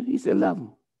hate you. He said, love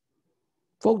them.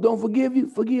 Folks don't forgive you.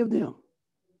 Forgive them.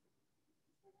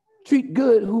 Treat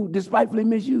good who despitefully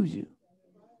misuse you.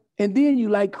 And then you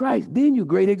like Christ. Then you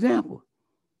great example.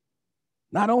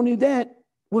 Not only that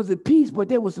was it peace, but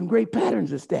there was some great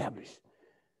patterns established.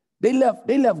 They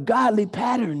left godly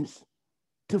patterns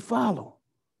to follow.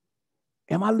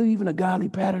 Am I leaving a godly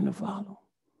pattern to follow?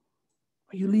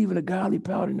 Are you leaving a godly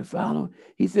pattern to follow?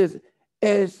 He says,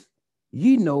 as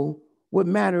ye know what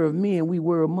manner of men we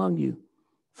were among you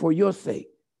for your sake.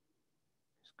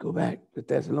 Let's go back to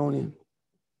Thessalonians.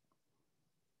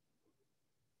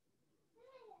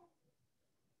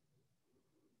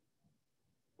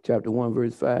 Chapter 1,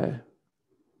 verse 5.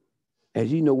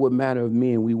 As ye know what manner of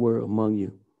men we were among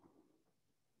you.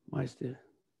 Watch this.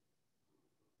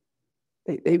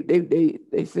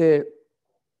 They said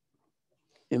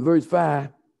in verse 5,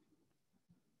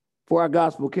 for our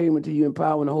gospel came unto you in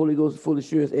power and the Holy Ghost full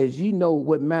assurance, as ye know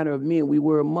what manner of men we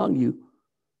were among you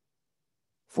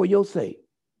for your sake.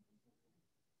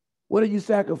 What are you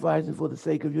sacrificing for the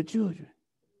sake of your children,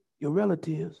 your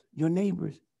relatives, your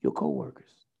neighbors, your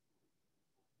co-workers?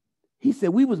 He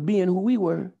said, we was being who we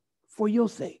were for your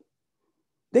sake.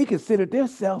 They considered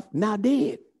themselves now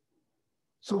dead,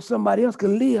 so somebody else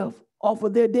can live off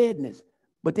of their deadness.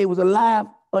 But they was alive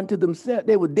unto themselves.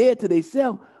 They were dead to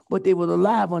themselves, but they was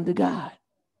alive unto God.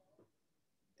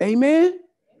 Amen?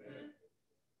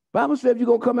 Bible says if you're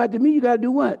going to come after me, you got to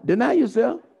do what? Deny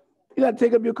yourself. You got to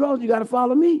take up your cross. You got to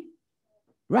follow me.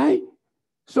 Right?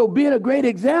 So being a great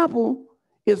example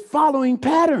is following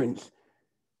patterns.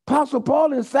 Apostle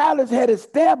Paul and Silas had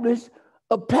established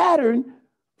a pattern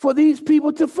for these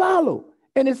people to follow.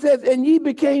 And it says, and ye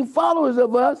became followers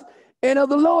of us and of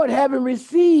the Lord, having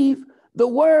received the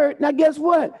word. Now, guess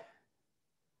what?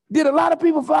 Did a lot of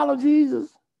people follow Jesus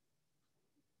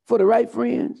for the right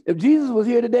friends? If Jesus was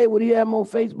here today, would he have more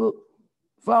Facebook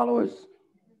followers,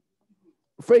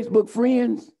 Facebook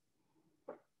friends,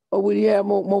 or would he have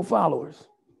more followers?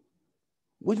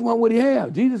 Which one would he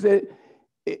have? Jesus said,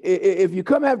 if you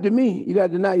come after me, you got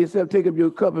to deny yourself, take up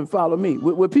your cup and follow me.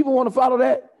 Would people want to follow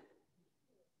that?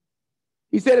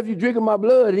 He said, if you drink of my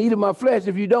blood and eat of my flesh,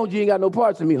 if you don't, you ain't got no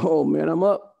parts of me. Oh, man, I'm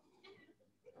up.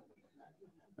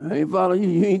 I ain't following you.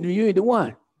 You ain't the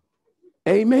one.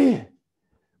 Amen.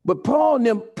 But Paul and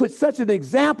them put such an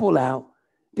example out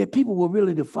that people were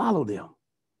willing to follow them.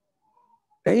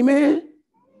 Amen.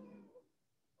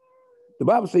 The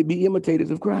Bible says, be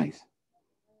imitators of Christ.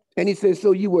 And he says,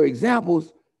 so you were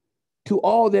examples to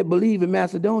all that believe in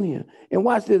Macedonia. And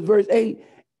watch this, verse 8.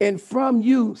 And from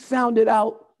you sounded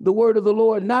out the word of the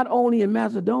Lord, not only in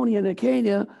Macedonia and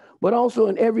Achaia, but also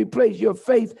in every place. Your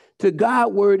faith to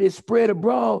God word is spread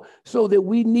abroad so that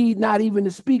we need not even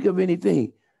to speak of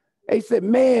anything. They said,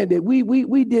 man, that we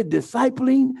did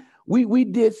discipling. We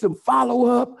did some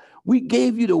follow-up. We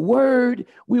gave you the word.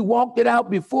 We walked it out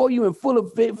before you and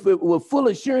with full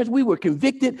assurance. We were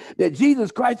convicted that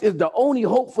Jesus Christ is the only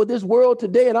hope for this world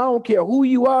today. And I don't care who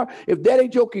you are. If that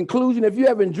ain't your conclusion, if you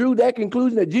haven't drew that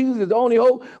conclusion that Jesus is the only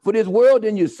hope for this world,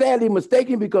 then you're sadly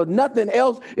mistaken, because nothing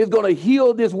else is going to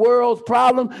heal this world's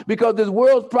problem, because this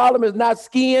world's problem is not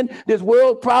skin. This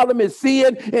world's problem is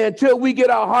sin. And until we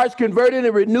get our hearts converted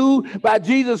and renewed by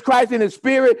Jesus Christ in his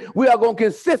spirit, we are going to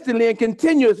consistently and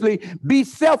continuously be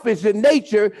selfish in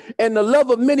nature, and the love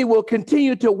of many will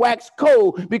continue to wax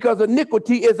cold because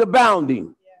iniquity is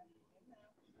abounding.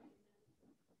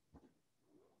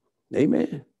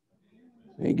 Amen.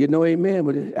 Ain't get no amen,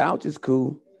 but ouch is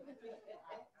cool.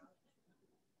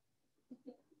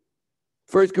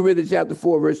 1 Corinthians chapter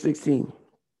 4, verse 16.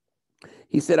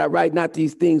 He said, I write not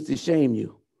these things to shame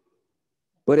you,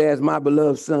 but as my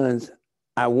beloved sons,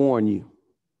 I warn you.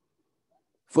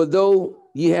 For though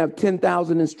ye have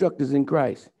 10,000 instructors in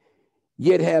Christ,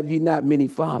 yet have ye not many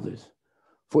fathers.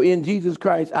 For in Jesus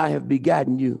Christ I have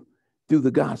begotten you through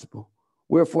the gospel.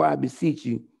 Wherefore I beseech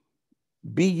you,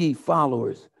 be ye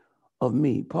followers of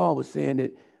me. Paul was saying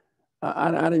that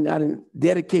I didn't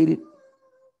dedicate it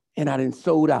and I didn't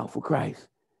sold out for Christ.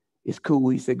 It's cool.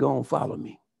 He said, go and follow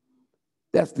me.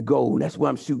 That's the goal. That's what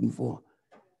I'm shooting for.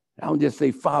 I don't just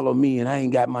say follow me and I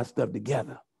ain't got my stuff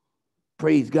together.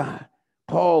 Praise God.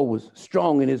 Paul was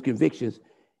strong in his convictions.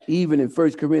 Even in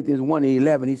 1 Corinthians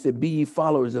 1:11, he said, be ye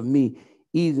followers of me,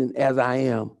 even as I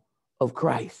am of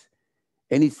Christ.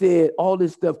 And he said all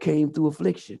this stuff came through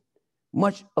affliction,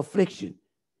 much affliction.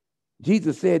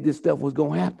 Jesus said this stuff was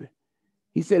going to happen.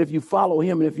 He said, if you follow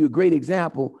him and if you're a great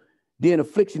example, then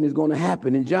affliction is going to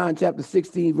happen. In John chapter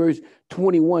 16, verse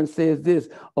 21 says this,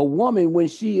 a woman, when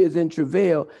she is in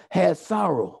travail, has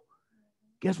sorrow.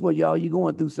 Guess what, y'all? You're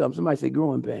going through something. Somebody say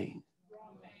growing pain.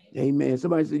 Amen.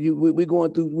 Somebody said we're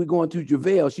going through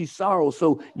travail. She's sorrow.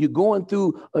 So you're going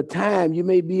through a time. You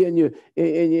may be in your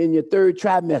third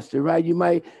trimester, right?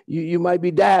 You might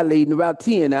be dilating about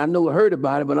 10. I heard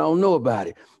about it, but I don't know about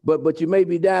it. But you may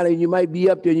be dilating. You might be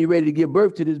up there and you're ready to give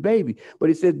birth to this baby. But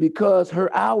it says because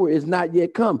her hour is not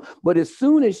yet come. But as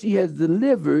soon as she has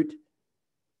delivered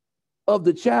of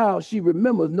the child, she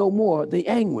remembers no more the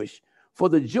anguish for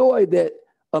the joy that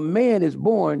a man is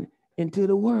born into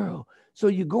the world. So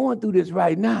you're going through this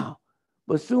right now,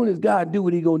 but as soon as God do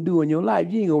what he's going to do in your life,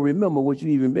 you ain't going to remember what you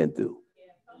even been through.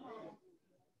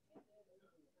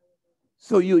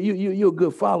 So you're a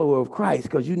good follower of Christ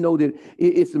because you know that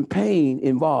it's some pain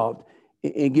involved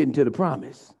in getting to the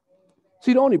promise.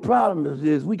 See, the only problem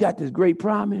is we got this great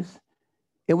promise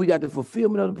and we got the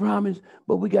fulfillment of the promise,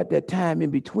 but we got that time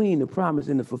in between the promise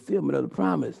and the fulfillment of the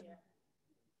promise.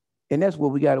 And that's where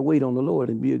we got to wait on the Lord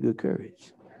and be of good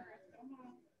courage.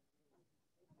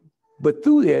 But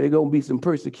through there, there's going to be some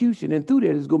persecution. And through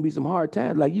there, there's going to be some hard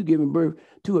times, like you giving birth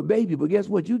to a baby. But guess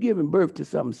what? You're giving birth to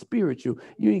something spiritual.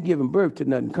 You ain't giving birth to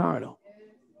nothing carnal.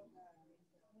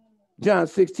 John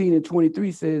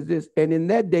 16:23 says this, and in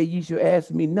that day ye shall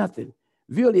ask me nothing.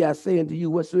 Verily I say unto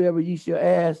you, whatsoever ye shall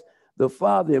ask the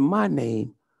Father in my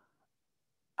name,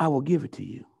 I will give it to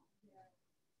you.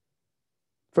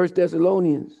 1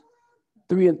 Thessalonians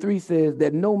 3:3 says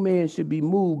that no man should be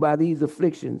moved by these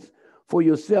afflictions. For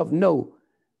yourself know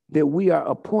that we are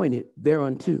appointed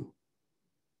thereunto.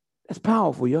 That's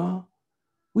powerful, y'all.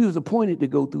 We was appointed to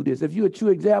go through this. If you're a true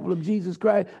example of Jesus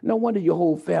Christ, no wonder your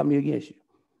whole family against you.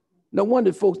 No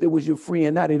wonder folks that was your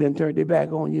friend, now they done turned their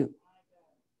back on you.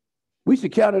 We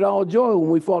should count it all joy when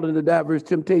we fall into diverse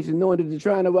temptations, knowing that the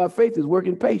trying of our faith is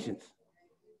working patience.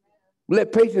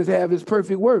 Let patience have its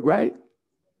perfect work, right?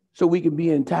 So we can be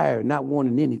entire, not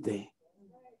wanting anything.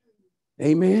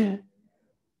 Amen.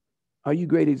 Are you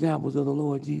great examples of the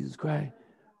Lord Jesus Christ?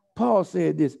 Paul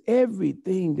said this,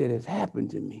 everything that has happened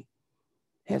to me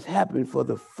has happened for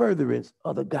the furtherance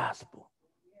of the gospel.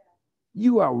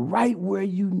 You are right where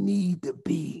you need to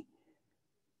be.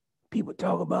 People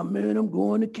talk about, man, I'm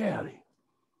going to Cali.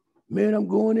 Man, I'm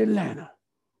going to Atlanta.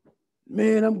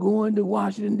 Man, I'm going to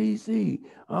Washington, D.C.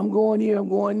 I'm going here, I'm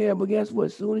going there. But guess what?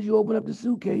 As soon as you open up the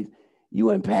suitcase, you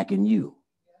unpacking you.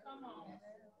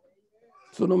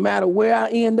 So no matter where I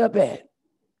end up at,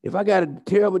 if I got a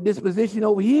terrible disposition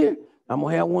over here, I'm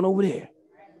going to have one over there.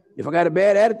 If I got a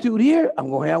bad attitude here, I'm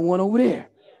going to have one over there.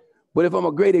 But if I'm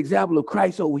a great example of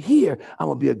Christ over here, I'm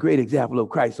going to be a great example of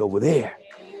Christ over there.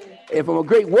 If I'm a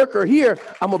great worker here,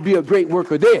 I'm going to be a great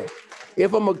worker there.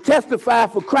 If I'm going to testify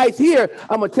for Christ here,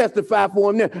 I'm going to testify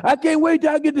for him there. I can't wait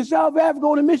till I get to South Africa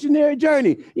on a missionary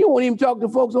journey. You won't even talk to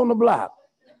folks on the block.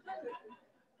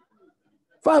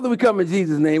 Father, we come in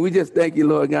Jesus' name. We just thank you,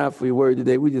 Lord God, for your word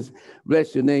today. We just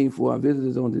bless your name for our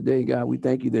visitors on today, God. We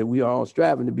thank you that we are all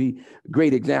striving to be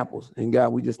great examples. And God,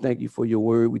 we just thank you for your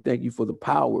word. We thank you for the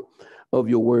power of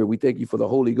your word. We thank you for the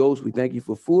Holy Ghost. We thank you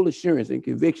for full assurance and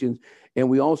convictions. And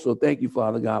we also thank you,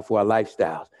 Father God, for our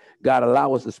lifestyles. God,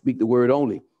 allow us to speak the word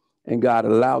only. And God,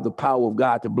 allow the power of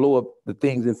God to blow up the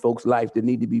things in folks' life that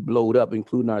need to be blowed up,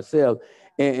 including ourselves,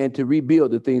 and to rebuild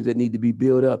the things that need to be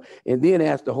built up. And then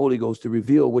ask the Holy Ghost to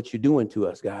reveal what you're doing to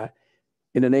us, God.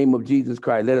 In the name of Jesus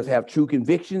Christ, let us have true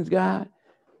convictions, God,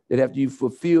 that after you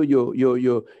fulfill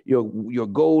your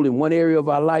goal in one area of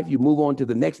our life, you move on to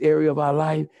the next area of our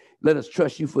life. Let us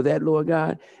trust you for that, Lord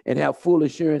God, and have full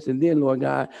assurance. And then, Lord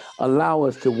God, allow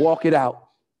us to walk it out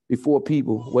before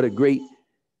people what a great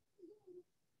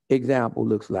example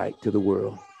looks like to the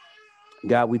world.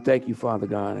 God, we thank you, Father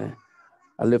God.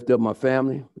 I lift up my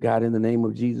family, God, in the name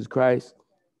of Jesus Christ,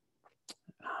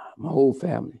 my whole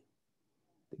family,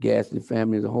 the Gaston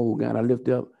family as a whole, God. I lift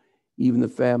up even the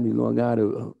family, Lord God,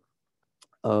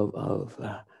 of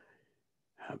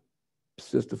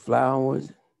Sister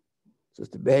Flowers,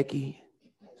 Sister Becky,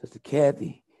 Sister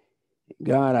Kathy.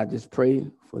 God, I just pray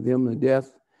for them to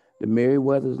death, the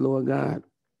Merriweathers, Lord God.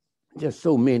 Just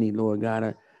so many, Lord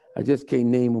God. I just can't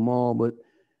name them all, but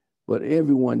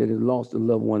everyone that has lost a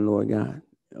loved one, Lord God,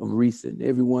 of recent,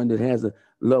 everyone that has a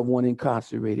loved one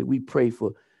incarcerated, we pray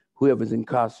for whoever's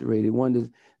incarcerated,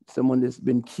 someone that's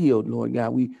been killed, Lord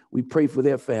God. We pray for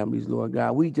their families, Lord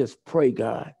God. We just pray,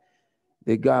 God,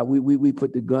 that God, we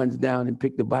put the guns down and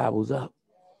pick the Bibles up.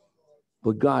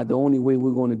 But God, the only way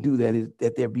we're going to do that is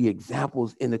that there be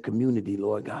examples in the community,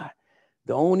 Lord God.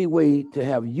 The only way to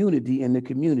have unity in the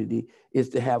community is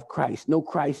to have Christ. No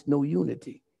Christ, no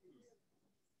unity.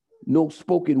 No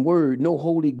spoken word, no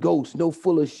Holy Ghost, no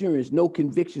full assurance, no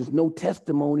convictions, no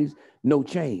testimonies, no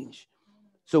change.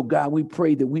 So God, we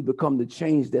pray that we become the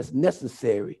change that's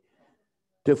necessary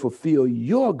to fulfill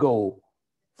your goal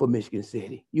for Michigan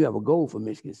City. You have a goal for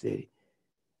Michigan City.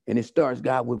 And it starts,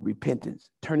 God, with repentance,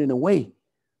 turning away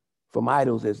from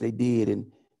idols as they did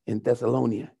in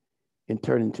Thessalonica and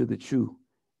turning to the true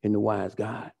and the wise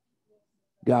God.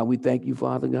 God, we thank you,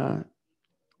 Father God.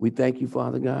 We thank you,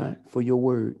 Father God, for your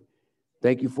word.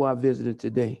 Thank you for our visitor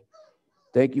today.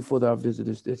 Thank you for our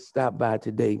visitors that stopped by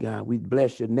today, God. We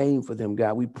bless your name for them,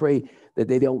 God. We pray that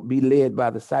they don't be led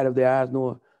by the sight of their eyes,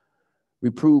 nor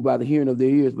reproved by the hearing of their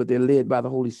ears, but they're led by the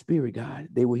Holy Spirit, God.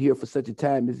 They were here for such a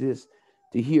time as this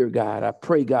to hear, God. I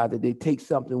pray, God, that they take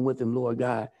something with them, Lord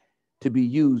God, to be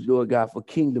used, Lord God, for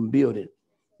kingdom building.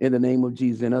 In the name of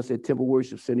Jesus, and us at Temple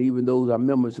Worship Center, even those our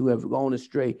members who have gone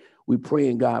astray, we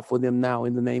praying, God, for them now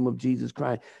in the name of Jesus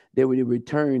Christ. They will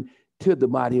return to the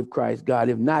body of Christ, God.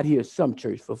 If not here, some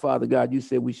church. For Father God, you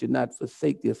said we should not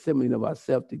forsake the assembling of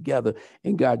ourselves together.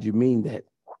 And God, you mean that.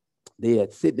 They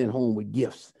are sitting at home with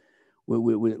gifts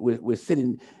We're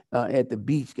sitting at the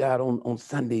beach, God, on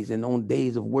Sundays and on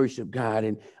days of worship, God,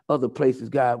 and other places,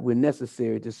 God. We're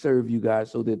necessary to serve you, God,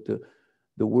 so that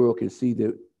the world can see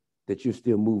that you're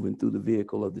still moving through the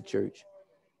vehicle of the church.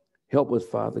 Help us,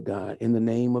 Father God, in the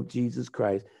name of Jesus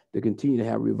Christ, to continue to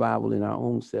have revival in our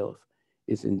own self.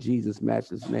 It's in Jesus'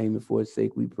 matchless name and for his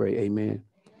sake we pray. Amen.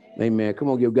 Amen. Come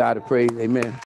on, give God a praise. Amen.